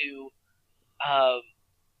too...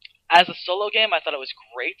 as a solo game, I thought it was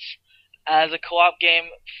great. As a co-op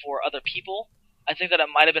game for other people, I think that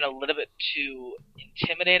it might have been a little bit too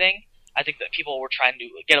intimidating. I think that people were trying to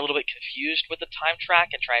get a little bit confused with the time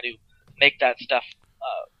track and trying to make that stuff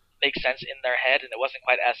make sense in their head, and it wasn't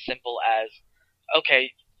quite as simple as,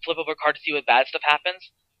 okay, flip over a card to see what bad stuff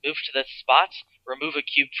happens, move to this spot, remove a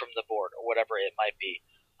cube from the board, or whatever it might be.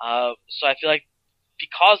 So I feel like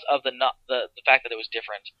because of the fact that it was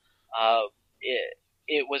different,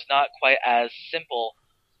 it was not quite as simple.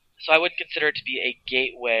 So I wouldn't consider it to be a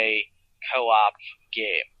gateway co-op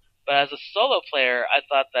game. But as a solo player, I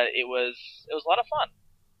thought that it was a lot of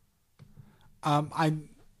fun.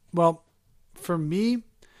 For me,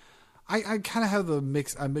 I kind of have a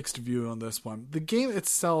mixed view on this one. The game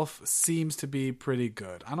itself seems to be pretty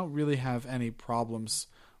good. I don't really have any problems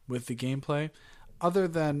with the gameplay, other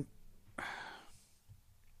than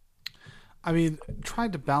I mean,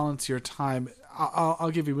 trying to balance your time.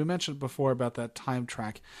 I'll give you. We mentioned before about that time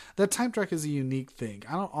track. That time track is a unique thing.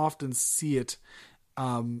 I don't often see it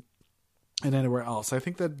um, in anywhere else. I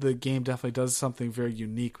think that the game definitely does something very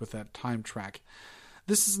unique with that time track.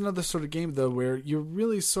 This is another sort of game, though, where you're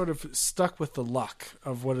really sort of stuck with the luck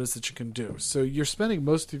of what it is that you can do. So you're spending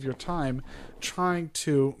most of your time trying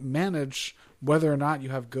to manage whether or not you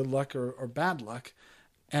have good luck or bad luck.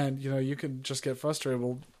 And, you can just get frustrated.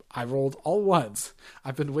 Well, I rolled all ones.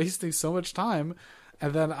 I've been wasting so much time,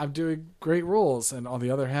 and then I'm doing great rolls. And on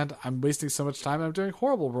the other hand, I'm wasting so much time and I'm doing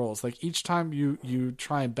horrible rolls. Like each time you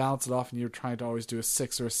try and balance it off and you're trying to always do a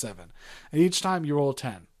 6 or a 7. And each time you roll a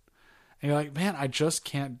 10. And you're like, man, I just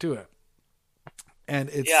can't do it.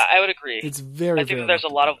 And Yeah, I would agree. It's very, I think very that there's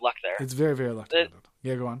a lot of luck there. It's very, very lucky.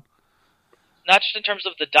 Yeah, go on. Not just in terms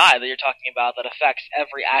of the die that you're talking about that affects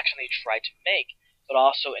every action that you try to make, but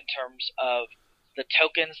also in terms of the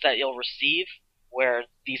tokens that you'll receive, where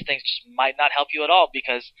these things just might not help you at all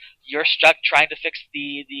because you're stuck trying to fix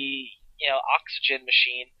the oxygen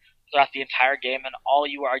machine throughout the entire game, and all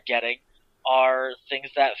you are getting are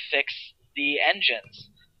things that fix the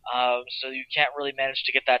engines. So you can't really manage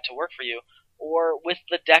to get that to work for you. Or with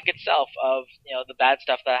the deck itself of the bad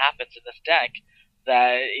stuff that happens in this deck,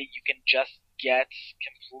 that you can just get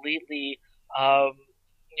completely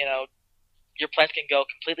your plans can go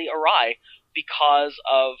completely awry because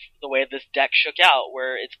of the way this deck shook out,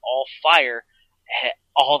 where it's all fire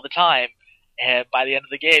all the time, and by the end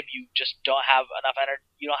of the game, you just don't have enough energy.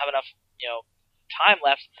 You don't have enough, time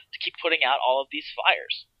left to keep putting out all of these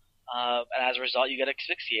fires, and as a result, you get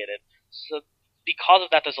asphyxiated. So, because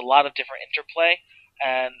of that, there's a lot of different interplay,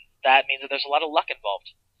 and that means that there's a lot of luck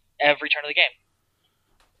involved every turn of the game.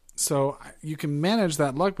 So you can manage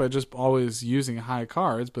that luck by just always using high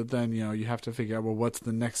cards, but then you have to figure out, well, what's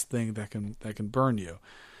the next thing that can burn you.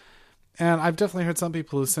 And I've definitely heard some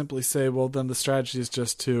people who simply say, well, then the strategy is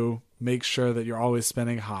just to make sure that you're always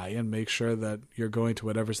spending high and make sure that you're going to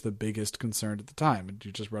whatever's the biggest concern at the time, and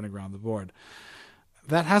you're just running around the board.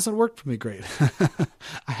 That hasn't worked for me great.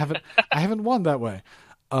 I haven't won that way.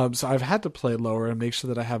 So I've had to play lower and make sure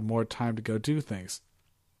that I have more time to go do things.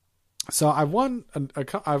 So I've won.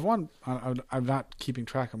 I'm not keeping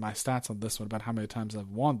track of my stats on this one about how many times I've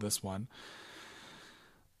won this one.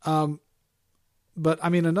 But I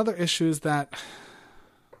mean, another issue is that,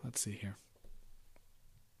 let's see here.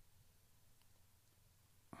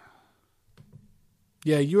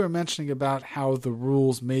 Yeah, you were mentioning about how the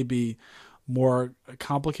rules may be more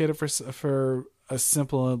complicated for a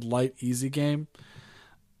simple and light, easy game.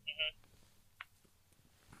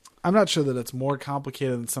 I'm not sure that it's more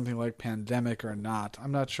complicated than something like Pandemic or not.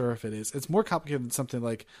 I'm not sure if it is. It's more complicated than something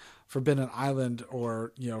like Forbidden Island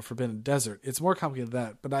or, Forbidden Desert. It's more complicated than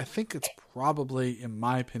that, but I think it's probably, in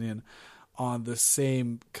my opinion, on the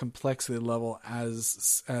same complexity level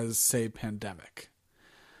as say, Pandemic.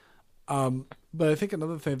 But I think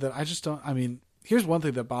another thing that I just don't, here's one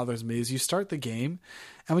thing that bothers me is you start the game,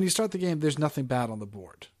 and when you start the game, there's nothing bad on the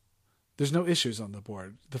board. There's no issues on the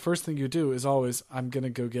board. The first thing you do is always, I'm going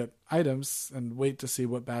to go get items and wait to see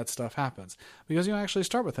what bad stuff happens. Because you don't actually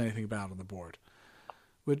start with anything bad on the board.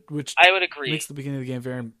 Which I would agree. Makes the beginning of the game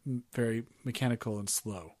very, very mechanical and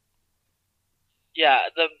slow. Yeah,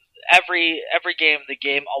 every game, the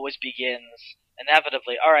game always begins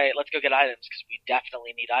inevitably, all right, let's go get items, because we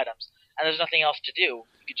definitely need items. And there's nothing else to do.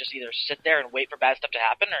 You could just either sit there and wait for bad stuff to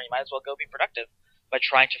happen, or you might as well go be productive by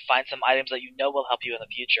trying to find some items that you know will help you in the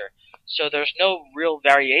future. So there's no real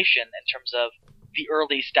variation in terms of the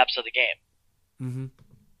early steps of the game. Mm-hmm.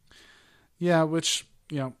 Yeah, which,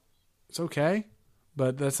 it's okay,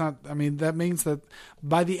 but that's not, that means that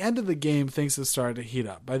by the end of the game, things have started to heat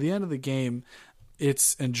up. By the end of the game,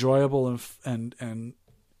 it's enjoyable and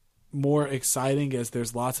more exciting as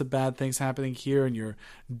there's lots of bad things happening here, and you're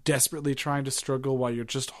desperately trying to struggle while you're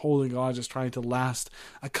just holding on, just trying to last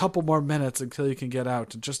a couple more minutes until you can get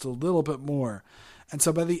out, and just a little bit more. And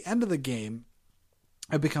so by the end of the game,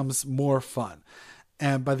 it becomes more fun.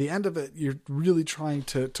 And by the end of it, you're really trying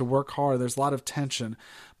to work hard. There's a lot of tension.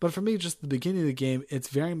 But for me, just the beginning of the game, it's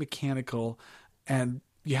very mechanical, and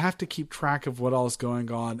you have to keep track of what all is going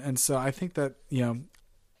on. And so I think that,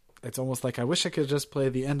 it's almost like I wish I could just play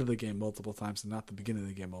the end of the game multiple times and not the beginning of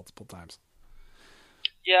the game multiple times.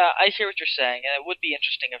 Yeah, I hear what you're saying, and it would be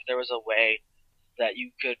interesting if there was a way that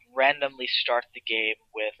you could randomly start the game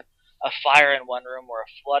with a fire in one room or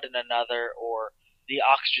a flood in another, or the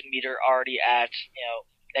oxygen meter already at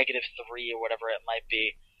 -3 or whatever it might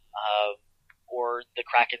be, or the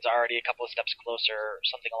Kraken's already a couple of steps closer, or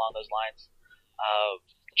something along those lines,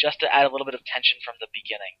 just to add a little bit of tension from the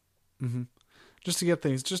beginning. Mm-hmm. just to get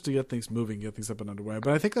things moving, get things up and underway.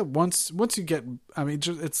 But I think that once you get, I mean,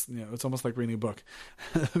 it's it's almost like reading a book.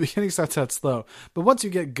 The beginning starts out slow, but once you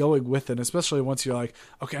get going with it, especially once you're like,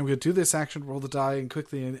 okay, I'm going to do this action, roll the die, and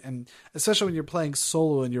quickly, and especially when you're playing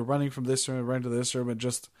solo and you're running from this room and running to this room and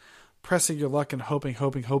just pressing your luck and hoping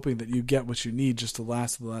that you get what you need just to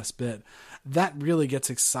last the last bit, that really gets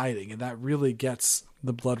exciting and that really gets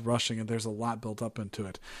the blood rushing, and there's a lot built up into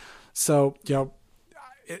it. So,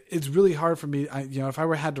 it's really hard for me. If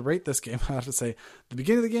I had to rate this game, I have to say the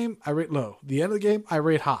beginning of the game, I rate low. The end of the game, I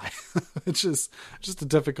rate high. It's just a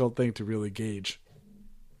difficult thing to really gauge.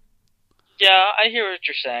 Yeah, I hear what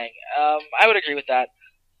you're saying. I would agree with that.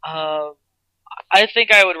 I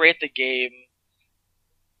think I would rate the game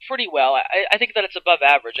pretty well. I think that it's above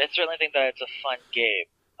average. I certainly think that it's a fun game,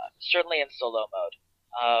 certainly in solo mode.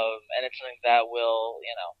 And it's something that will,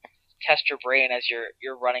 test your brain as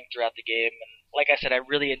you're running throughout the game. And like I said, I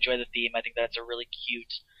really enjoy the theme. I think that it's a really cute,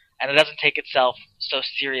 and it doesn't take itself so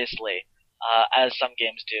seriously as some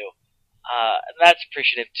games do. And that's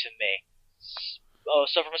appreciative to me.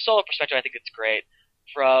 So from a solo perspective, I think it's great.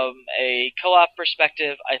 From a co-op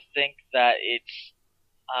perspective, I think that it's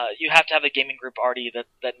you have to have a gaming group already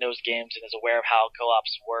that knows games and is aware of how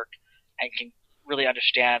co-ops work and can really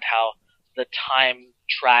understand how the time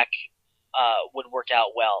track would work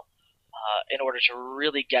out well in order to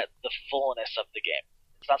really get the fullness of the game.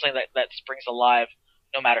 It's not something that springs alive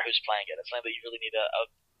no matter who's playing it. It's something that you really need I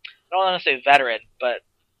don't want to say veteran, but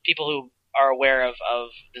people who are aware of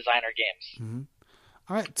designer games. Mm-hmm.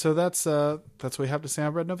 All right, so that's what we have to say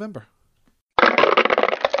on Red November.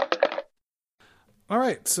 All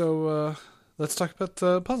right, so let's talk about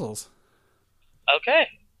puzzles. Okay.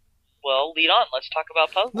 Well, lead on. Let's talk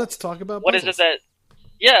about puzzles. Let's talk about what puzzles. Is it that...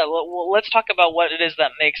 Yeah, well, let's talk about what it is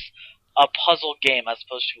that makes a puzzle game as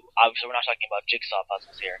opposed to... Obviously, we're not talking about jigsaw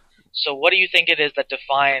puzzles here. So what do you think it is that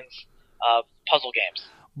defines puzzle games?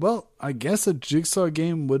 Well, I guess a jigsaw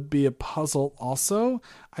game would be a puzzle also.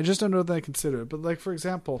 I just don't know that I consider it. But, like, for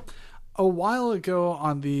example, a while ago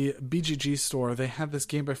on the BGG store, they had this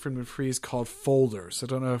game by Friedman Freeze called Folders. I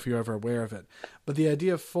don't know if you're ever aware of it. But the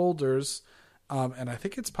idea of Folders, and I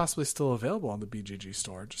think it's possibly still available on the BGG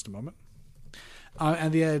store. Just a moment.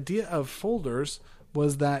 And the idea of Folders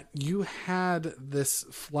was that you had this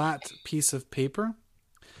flat piece of paper,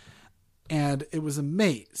 and it was a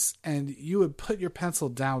maze, and you would put your pencil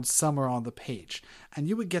down somewhere on the page, and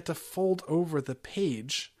you would get to fold over the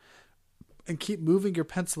page and keep moving your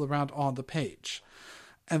pencil around on the page.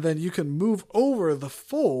 And then you can move over the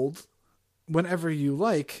fold whenever you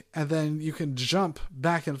like, and then you can jump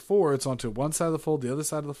back and forwards onto one side of the fold, the other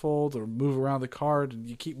side of the fold, or move around the card, and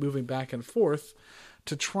you keep moving back and forth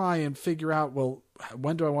to try and figure out, well,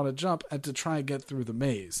 when do I want to jump, and to try and get through the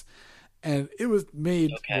maze. And it was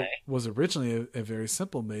made, was originally a very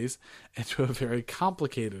simple maze into a very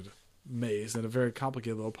complicated maze and a very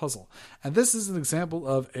complicated little puzzle. And this is an example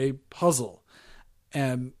of a puzzle.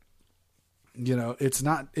 And,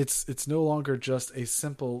 it's no longer just a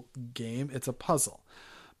simple game. It's a puzzle.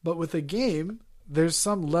 But with a game, there's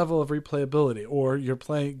some level of replayability, or you're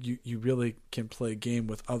playing, you really can play a game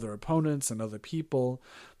with other opponents and other people,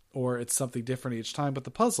 or it's something different each time. But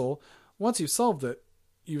the puzzle, once you've solved it,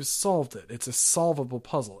 you've solved it. It's a solvable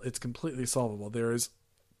puzzle. It's completely solvable. There is,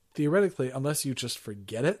 theoretically, unless you just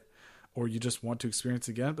forget it or you just want to experience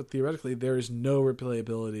it again, but theoretically there is no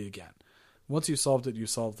replayability again. Once you solved it,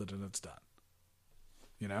 and it's done.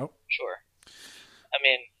 Sure. I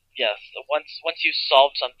mean, yes. Once you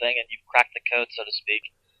solved something and you've cracked the code, so to speak,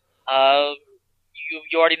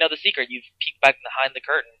 you already know the secret. You've peeked back behind the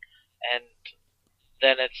curtain, and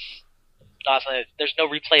then it's not something. There's no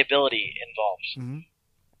replayability involved. Mm-hmm.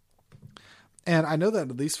 And I know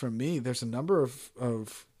that, at least for me, there's a number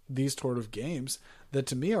of these sort of games that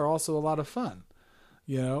to me are also a lot of fun.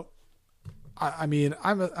 I mean,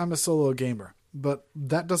 I'm a solo gamer, but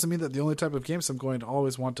that doesn't mean that the only type of games I'm going to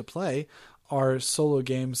always want to play are solo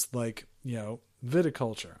games like,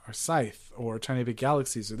 Viticulture or Scythe or Tiny Big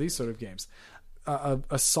Galaxies or these sort of games.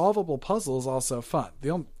 A solvable puzzle is also fun.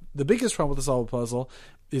 The biggest problem with a solvable puzzle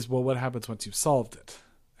is, well, what happens once you've solved it?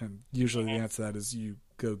 And usually the answer to that is you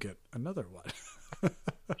go get another one.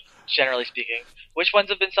 Generally speaking. Which ones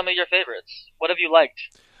have been some of your favorites? What have you liked?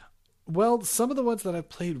 Well, some of the ones that I've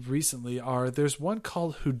played recently there's one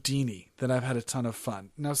called Houdini that I've had a ton of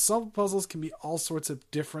fun. Now, solvable puzzles can be all sorts of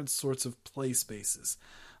different sorts of play spaces.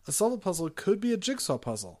 A solvable puzzle could be a jigsaw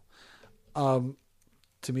puzzle. To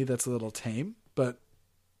me, that's a little tame, but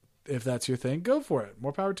if that's your thing, go for it.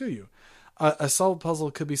 More power to you. A solvable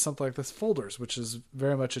puzzle could be something like this Folders, which is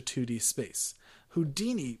very much a 2D space.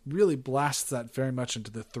 Houdini really blasts that very much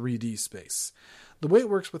into the 3D space. The way it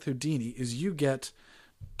works with Houdini is you get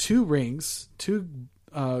 2 rings, two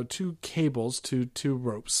cables, two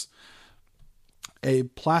ropes, a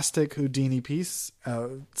plastic Houdini piece,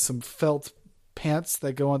 some felt pants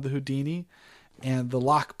that go on the Houdini, and the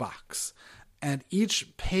lockbox. And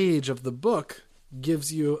each page of the book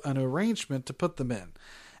gives you an arrangement to put them in.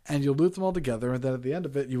 And you'll loop them all together, and then at the end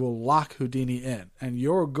of it, you will lock Houdini in. And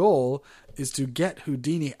your goal is to get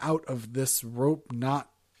Houdini out of this rope knot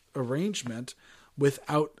arrangement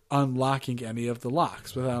without unlocking any of the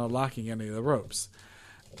locks, without unlocking any of the ropes.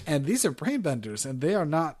 And these are brain benders, and they are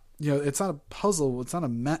not, it's not a puzzle, it's not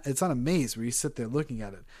a maze where you sit there looking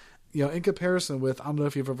at it. In comparison with, I don't know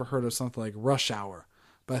if you've ever heard of something like Rush Hour,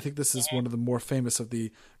 but I think this is one of the more famous of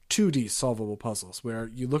the 2D solvable puzzles, where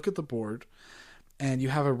you look at the board and you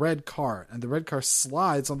have a red car, and the red car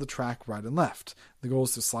slides on the track right and left. The goal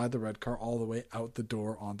is to slide the red car all the way out the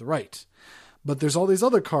door on the right. But there's all these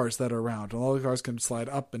other cars that are around, and all the cars can slide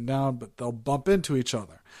up and down, but they'll bump into each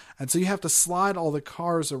other. And so you have to slide all the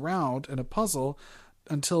cars around in a puzzle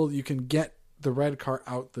until you can get the red car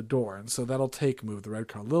out the door. And so that'll move the red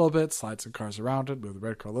car a little bit, slide some cars around it, move the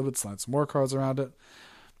red car a little bit, slide some more cars around it.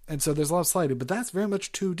 And so there's a lot of sliding, but that's very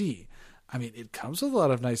much 2D. I mean, it comes with a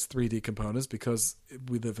lot of nice 3D components because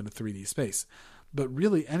we live in a 3D space. But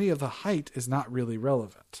really, any of the height is not really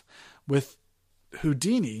relevant. With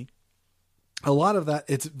Houdini, a lot of that,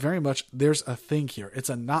 it's very much, there's a thing here. It's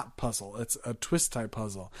a knot puzzle. It's a twist type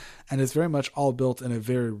puzzle. And it's very much all built in a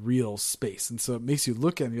very real space. And so it makes you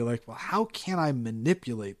look at it and you're like, well, how can I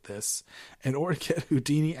manipulate this in order to get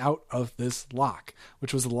Houdini out of this lock?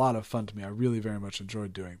 Which was a lot of fun to me. I really very much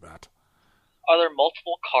enjoyed doing that. Are there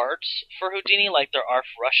multiple cards for Houdini like there are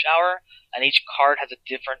for Rush Hour? And each card has a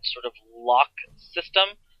different sort of lock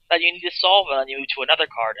system that you need to solve, and then you move to another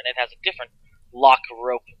card and it has a different lock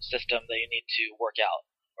rope system that you need to work out?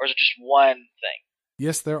 Or is it just one thing?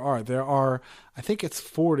 Yes, there are. There are, I think it's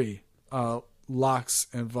 40 locks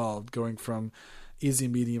involved, going from easy,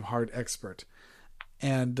 medium, hard, expert.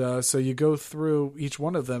 And so you go through each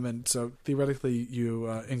one of them, and so theoretically you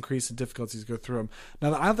increase in difficulty as you go through them.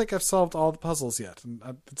 Now, I don't think I've solved all the puzzles yet. And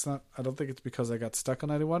I don't think it's because I got stuck on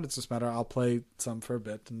anyone. It's just a matter I'll play some for a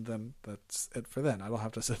bit, and then that's it for then. I don't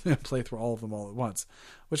have to sit there and play through all of them all at once,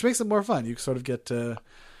 which makes it more fun. You sort of get to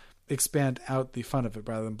expand out the fun of it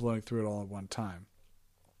rather than blowing through it all at one time.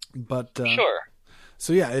 But sure.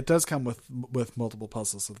 So yeah, it does come with multiple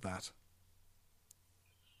puzzles of that.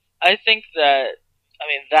 I think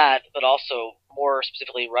that, but also more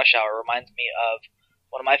specifically Rush Hour reminds me of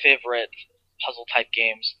one of my favorite puzzle-type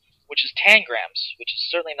games, which is Tangrams, which is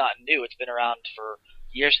certainly not new. It's been around for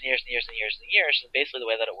years and years and years and years and years, and basically the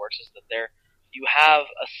way that it works is that you have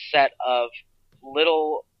a set of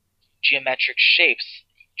little geometric shapes,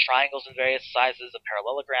 triangles in various sizes, a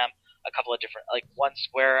parallelogram, a couple of different, like one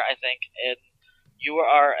square, I think, and you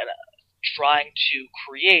are trying to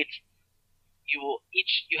create.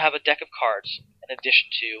 You have a deck of cards in addition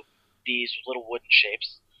to these little wooden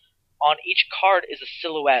shapes. On each card is a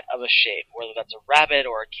silhouette of a shape, whether that's a rabbit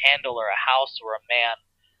or a candle or a house or a man,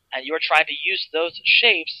 and you're trying to use those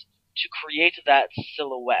shapes to create that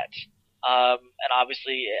silhouette. And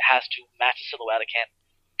obviously it has to match the silhouette. It can't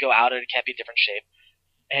go out and it can't be a different shape.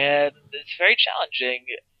 And it's very challenging,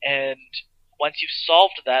 and once you've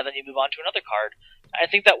solved that, then you move on to another card. I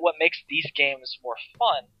think that what makes these games more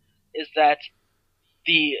fun is that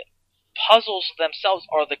the puzzles themselves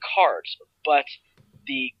are the cards, but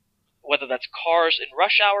whether that's cars in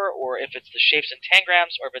Rush Hour, or if it's the shapes in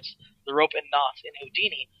Tangrams, or if it's the rope and knots in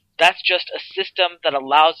Houdini, that's just a system that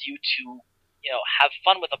allows you to, have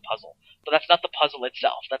fun with a puzzle. But that's not the puzzle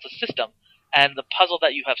itself. That's a system, and the puzzle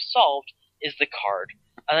that you have solved is the card.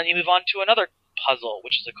 And then you move on to another puzzle,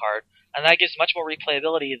 which is a card, and that gives much more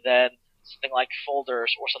replayability than something like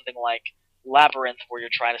Folders or something like Labyrinth, where you're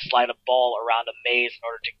trying to slide a ball around a maze in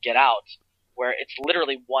order to get out, where it's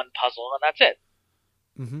literally one puzzle and that's it.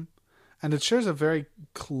 Mm-hmm. And it shares a very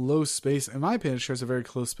close space. In my opinion, it shares a very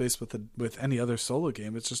close space with any other solo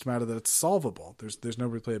game. It's just a matter that it's solvable. There's no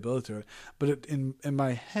replayability to it. But in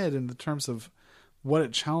my head, in the terms of what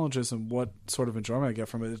it challenges and what sort of enjoyment I get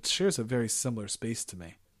from it, it shares a very similar space to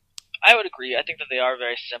me. I would agree. I think that they are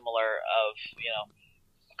very similar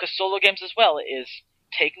because solo games as well is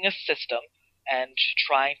taking a system and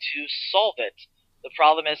trying to solve it. The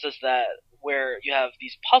problem is that where you have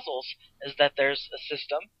these puzzles is that there's a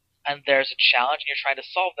system and there's a challenge and you're trying to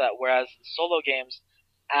solve that, whereas solo games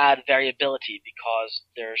add variability because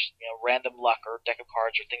there's random luck or deck of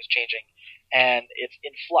cards or things changing and it's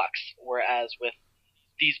in flux, whereas with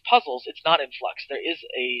these puzzles, it's not in flux. There is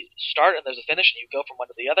a start and there's a finish, and you go from one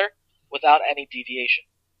to the other without any deviation.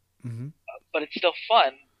 Mm-hmm. But it's still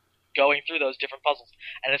fun going through those different puzzles,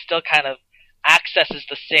 and it still kind of accesses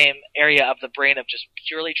the same area of the brain of just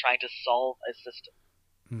purely trying to solve a system.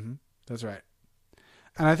 Mm-hmm. That's right.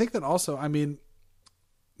 And I think that also, I mean,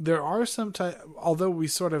 there are some although we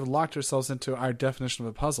sort of locked ourselves into our definition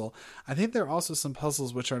of a puzzle, I think there are also some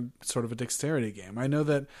puzzles which are sort of a dexterity game. I know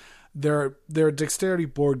that there are dexterity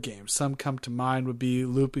board games. Some come to mind would be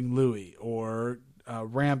Looping Louie or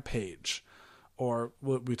Rampage, or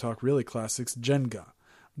what we talk really classics, Jenga.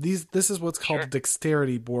 This is what's called a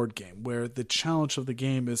dexterity board game, where the challenge of the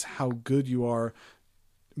game is how good you are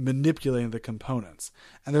manipulating the components.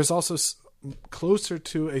 And there's also closer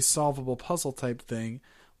to a solvable puzzle type thing.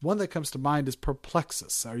 One that comes to mind is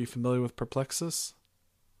Perplexus. Are you familiar with Perplexus?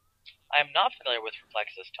 I'm not familiar with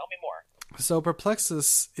Perplexus. Tell me more. So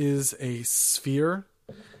Perplexus is a sphere,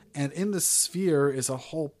 and in the sphere is a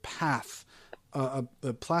whole path, a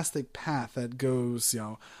plastic path that goes,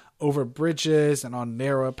 over bridges and on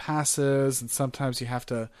narrow passes, and sometimes you have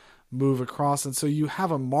to move across. And so you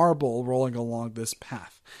have a marble rolling along this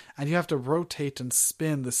path, and you have to rotate and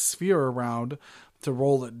spin the sphere around to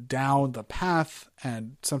roll it down the path,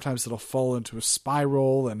 and sometimes it'll fall into a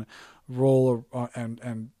spiral and roll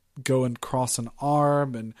and go and cross an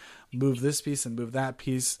arm and move this piece and move that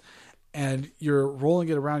piece. And you're rolling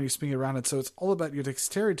it around, you're spinning it around. And so it's all about your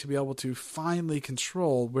dexterity to be able to finally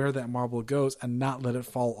control where that marble goes and not let it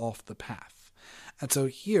fall off the path. And so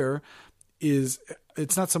here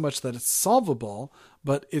it's not so much that it's solvable,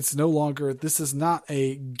 but it's no longer, this is not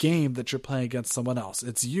a game that you're playing against someone else.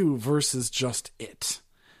 It's you versus just it.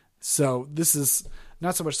 So this is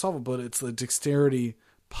not so much solvable, but it's a dexterity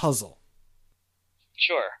puzzle.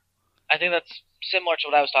 Sure. I think that's similar to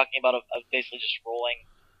what I was talking about of basically just rolling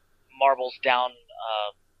marbles down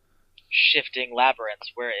shifting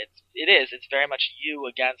labyrinths, where it's very much you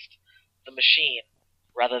against the machine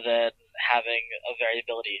rather than having a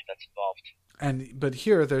variability that's involved. But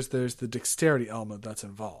here there's the dexterity element that's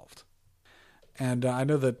involved. And I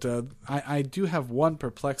know that I do have one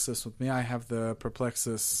Perplexus with me. I have the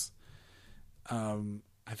Perplexus,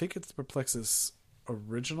 I think it's the Perplexus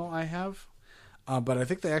original I have. But I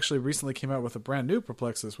think they actually recently came out with a brand new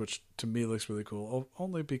Perplexus, which to me looks really cool.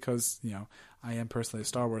 Only because, I am personally a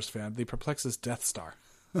Star Wars fan. The Perplexus Death Star.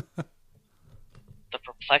 The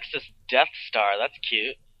Perplexus Death Star. That's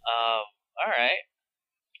cute. All right.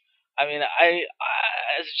 I mean, I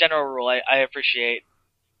as a general rule, I appreciate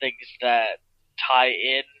things that tie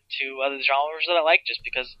in to other genres that I like, just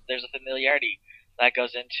because there's a familiarity that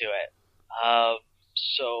goes into it.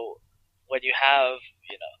 So when you have,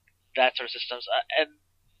 that sort of systems, and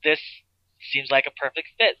this seems like a perfect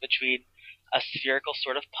fit between a spherical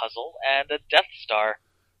sort of puzzle and a Death Star.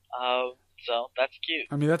 So that's cute.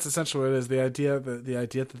 I mean, that's essentially what it is. The idea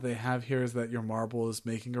that they have here is that your marble is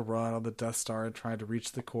making a run on the Death Star and trying to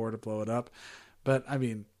reach the core to blow it up. But I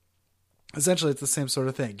mean, essentially, it's the same sort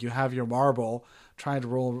of thing. You have your marble trying to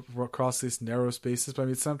roll across these narrow spaces. But I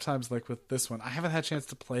mean, sometimes, like with this one, I haven't had a chance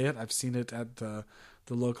to play it. I've seen it at the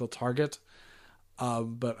local Target.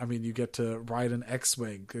 But I mean, you get to ride an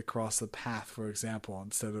X-wing across the path, for example,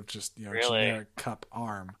 instead of just really? Generic cup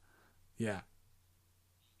arm. Yeah,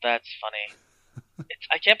 that's funny.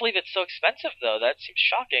 I can't believe it's so expensive, though. That seems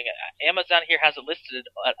shocking. Amazon here has it listed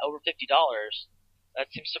at over $50. That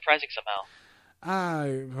seems surprising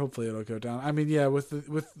somehow. Hopefully it'll go down. I mean, yeah, with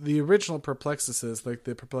the original Perplexuses, like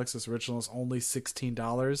the Perplexus original is only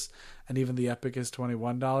 $16, and even the Epic is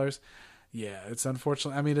 $21. Yeah, it's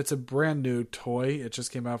unfortunate. I mean, it's a brand new toy. It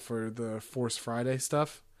just came out for the Force Friday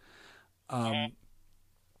stuff.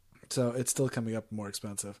 So it's still coming up more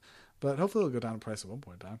expensive. But hopefully it'll go down in price at one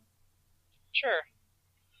point in time. Sure.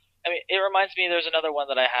 I mean, it reminds me, there's another one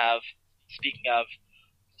that I have, speaking of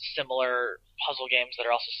similar puzzle games that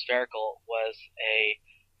are also spherical, I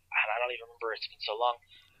don't even remember, it's been so long,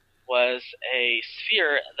 was a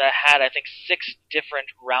sphere that had, I think, 6 different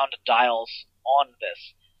round dials on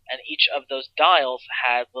this. And each of those dials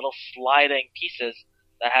had little sliding pieces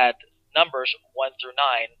that had numbers 1 through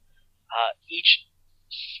 9. Each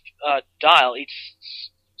dial, each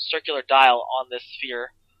circular dial on this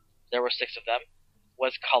sphere, there were 6 of them,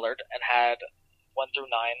 was colored and had 1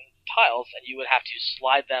 through 9 tiles, and you would have to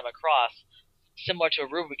slide them across, similar to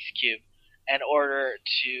a Rubik's Cube, in order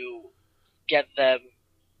to get them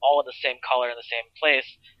all in the same color in the same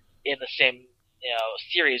place in the same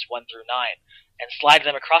series 1 through 9. And slide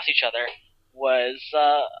them across each other was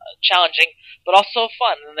challenging, but also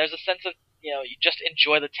fun. And there's a sense of, you just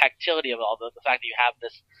enjoy the tactility of all the fact that you have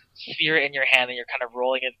this sphere in your hand and you're kind of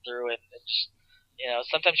rolling it through and just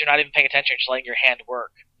Sometimes you're not even paying attention, you're just letting your hand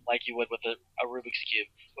work like you would with a Rubik's Cube,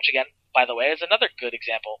 which again, by the way, is another good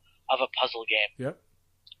example of a puzzle game. Yep.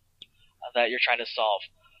 That you're trying to solve.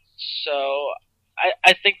 So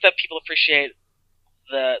I think that people appreciate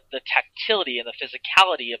the tactility and the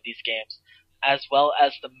physicality of these games, as well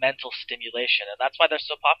as the mental stimulation, and that's why they're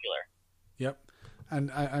so popular. Yep.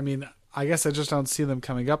 And I mean, I guess I just don't see them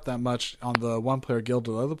coming up that much on the One Player Guild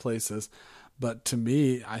or other places. But to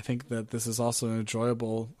me, I think that this is also an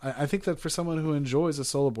enjoyable. I think that for someone who enjoys a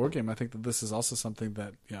solo board game, I think that this is also something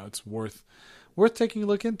that it's worth taking a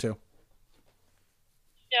look into.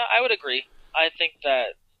 Yeah, I would agree. I think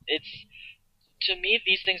that to me,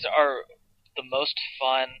 these things are the most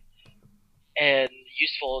fun and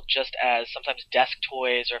useful just as sometimes desk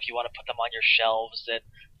toys, or if you want to put them on your shelves, and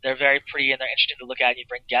they're very pretty and they're interesting to look at, and you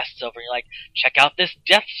bring guests over and you're like, check out this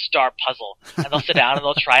Death Star puzzle, and they'll sit down and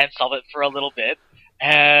they'll try and solve it for a little bit,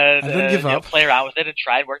 and then give up. Play around with it and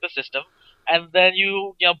try and work the system, and then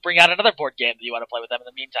you bring out another board game that you want to play with them in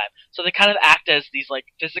the meantime. So they kind of act as these like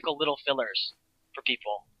physical little fillers for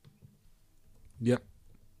people. Yep.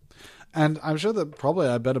 And I'm sure that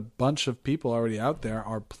I bet a bunch of people already out there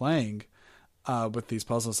are playing with these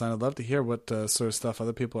puzzles, and I'd love to hear what sort of stuff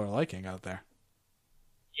other people are liking out there.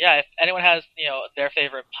 Yeah, if anyone has their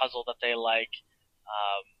favorite puzzle that they like,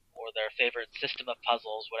 or their favorite system of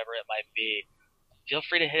puzzles, whatever it might be, feel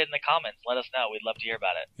free to hit it in the comments. Let us know. We'd love to hear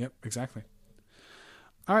about it. Yep, exactly.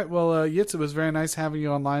 All right, well, Yitz, it was very nice having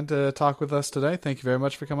you online to talk with us today. Thank you very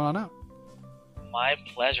much for coming on out. My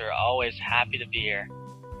pleasure. Always happy to be here.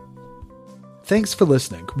 Thanks for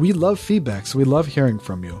listening. We love feedback, so we love hearing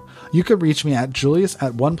from you. You can reach me at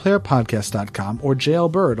julius@oneplayerpodcast.com or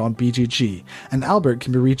JLBird on BGG, and Albert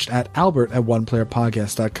can be reached at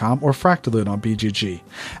albert@oneplayerpodcast.com or Fractalud on BGG.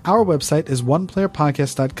 Our website is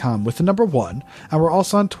oneplayerpodcast.com with the number 1, and we're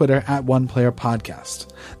also on Twitter at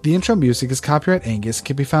oneplayerpodcast. The intro music is copyright Angus,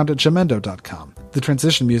 can be found at jamendo.com. The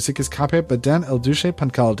transition music is copyright by Dan Elduce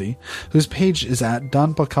Pancaldi, whose page is at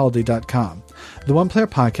donpancaldi.com. The One Player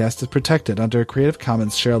Podcast is protected under a Creative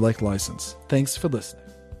Commons share-alike license. Thanks for listening.